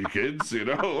day, kids?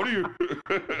 What are you...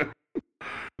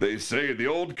 They say the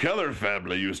old Keller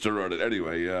family used to run it.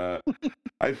 Anyway,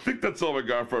 I think that's all we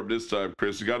got for him this time,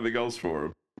 Chris. You got anything else for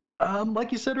him?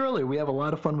 Like you said earlier, we have a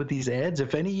lot of fun with these ads.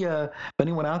 If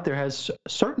anyone out there has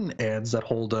certain ads that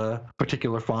hold a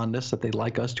particular fondness that they'd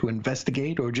like us to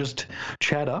investigate or just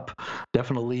chat up,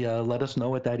 definitely let us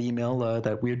know at that email,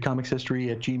 that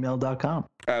weirdcomicshistory@gmail.com.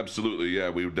 Absolutely, yeah.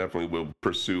 We definitely will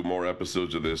pursue more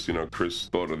episodes of this. You know, Chris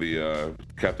thought of the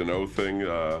Captain O thing.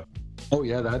 Oh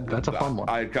yeah, that's a fun one.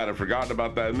 I had kind of forgotten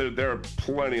about that, and there are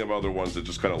plenty of other ones that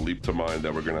just kind of leap to mind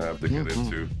that we're going to have to get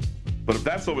into. But if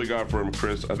that's what we got for him,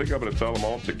 Chris, I think I'm going to tell them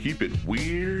all to keep it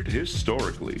weird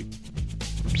historically.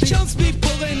 Chumps be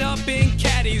pulling up in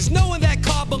caddies, knowing that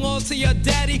car belongs to your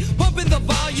daddy. Bumping the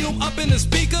volume up in the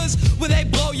speakers. When they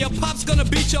blow, your pop's gonna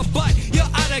beat your butt. You're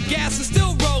out of gas and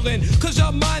still rolling, cause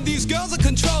your mind these girls are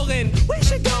controlling. We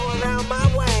should go around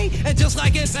my way. And just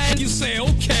like it's and you say,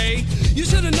 okay. You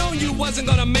should have known you wasn't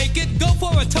gonna make it. Go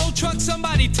for a tow truck,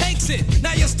 somebody takes it.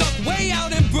 Now you're stuck way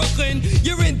out in Brooklyn.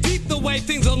 You're in deep the way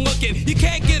things are looking. You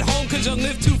can't get home cause you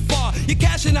live too far. Your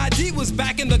cash and ID was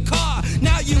back in the car.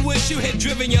 Now you wish you had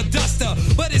driven your Duster,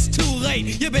 but it's too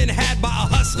late. You've been had by a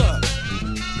hustler.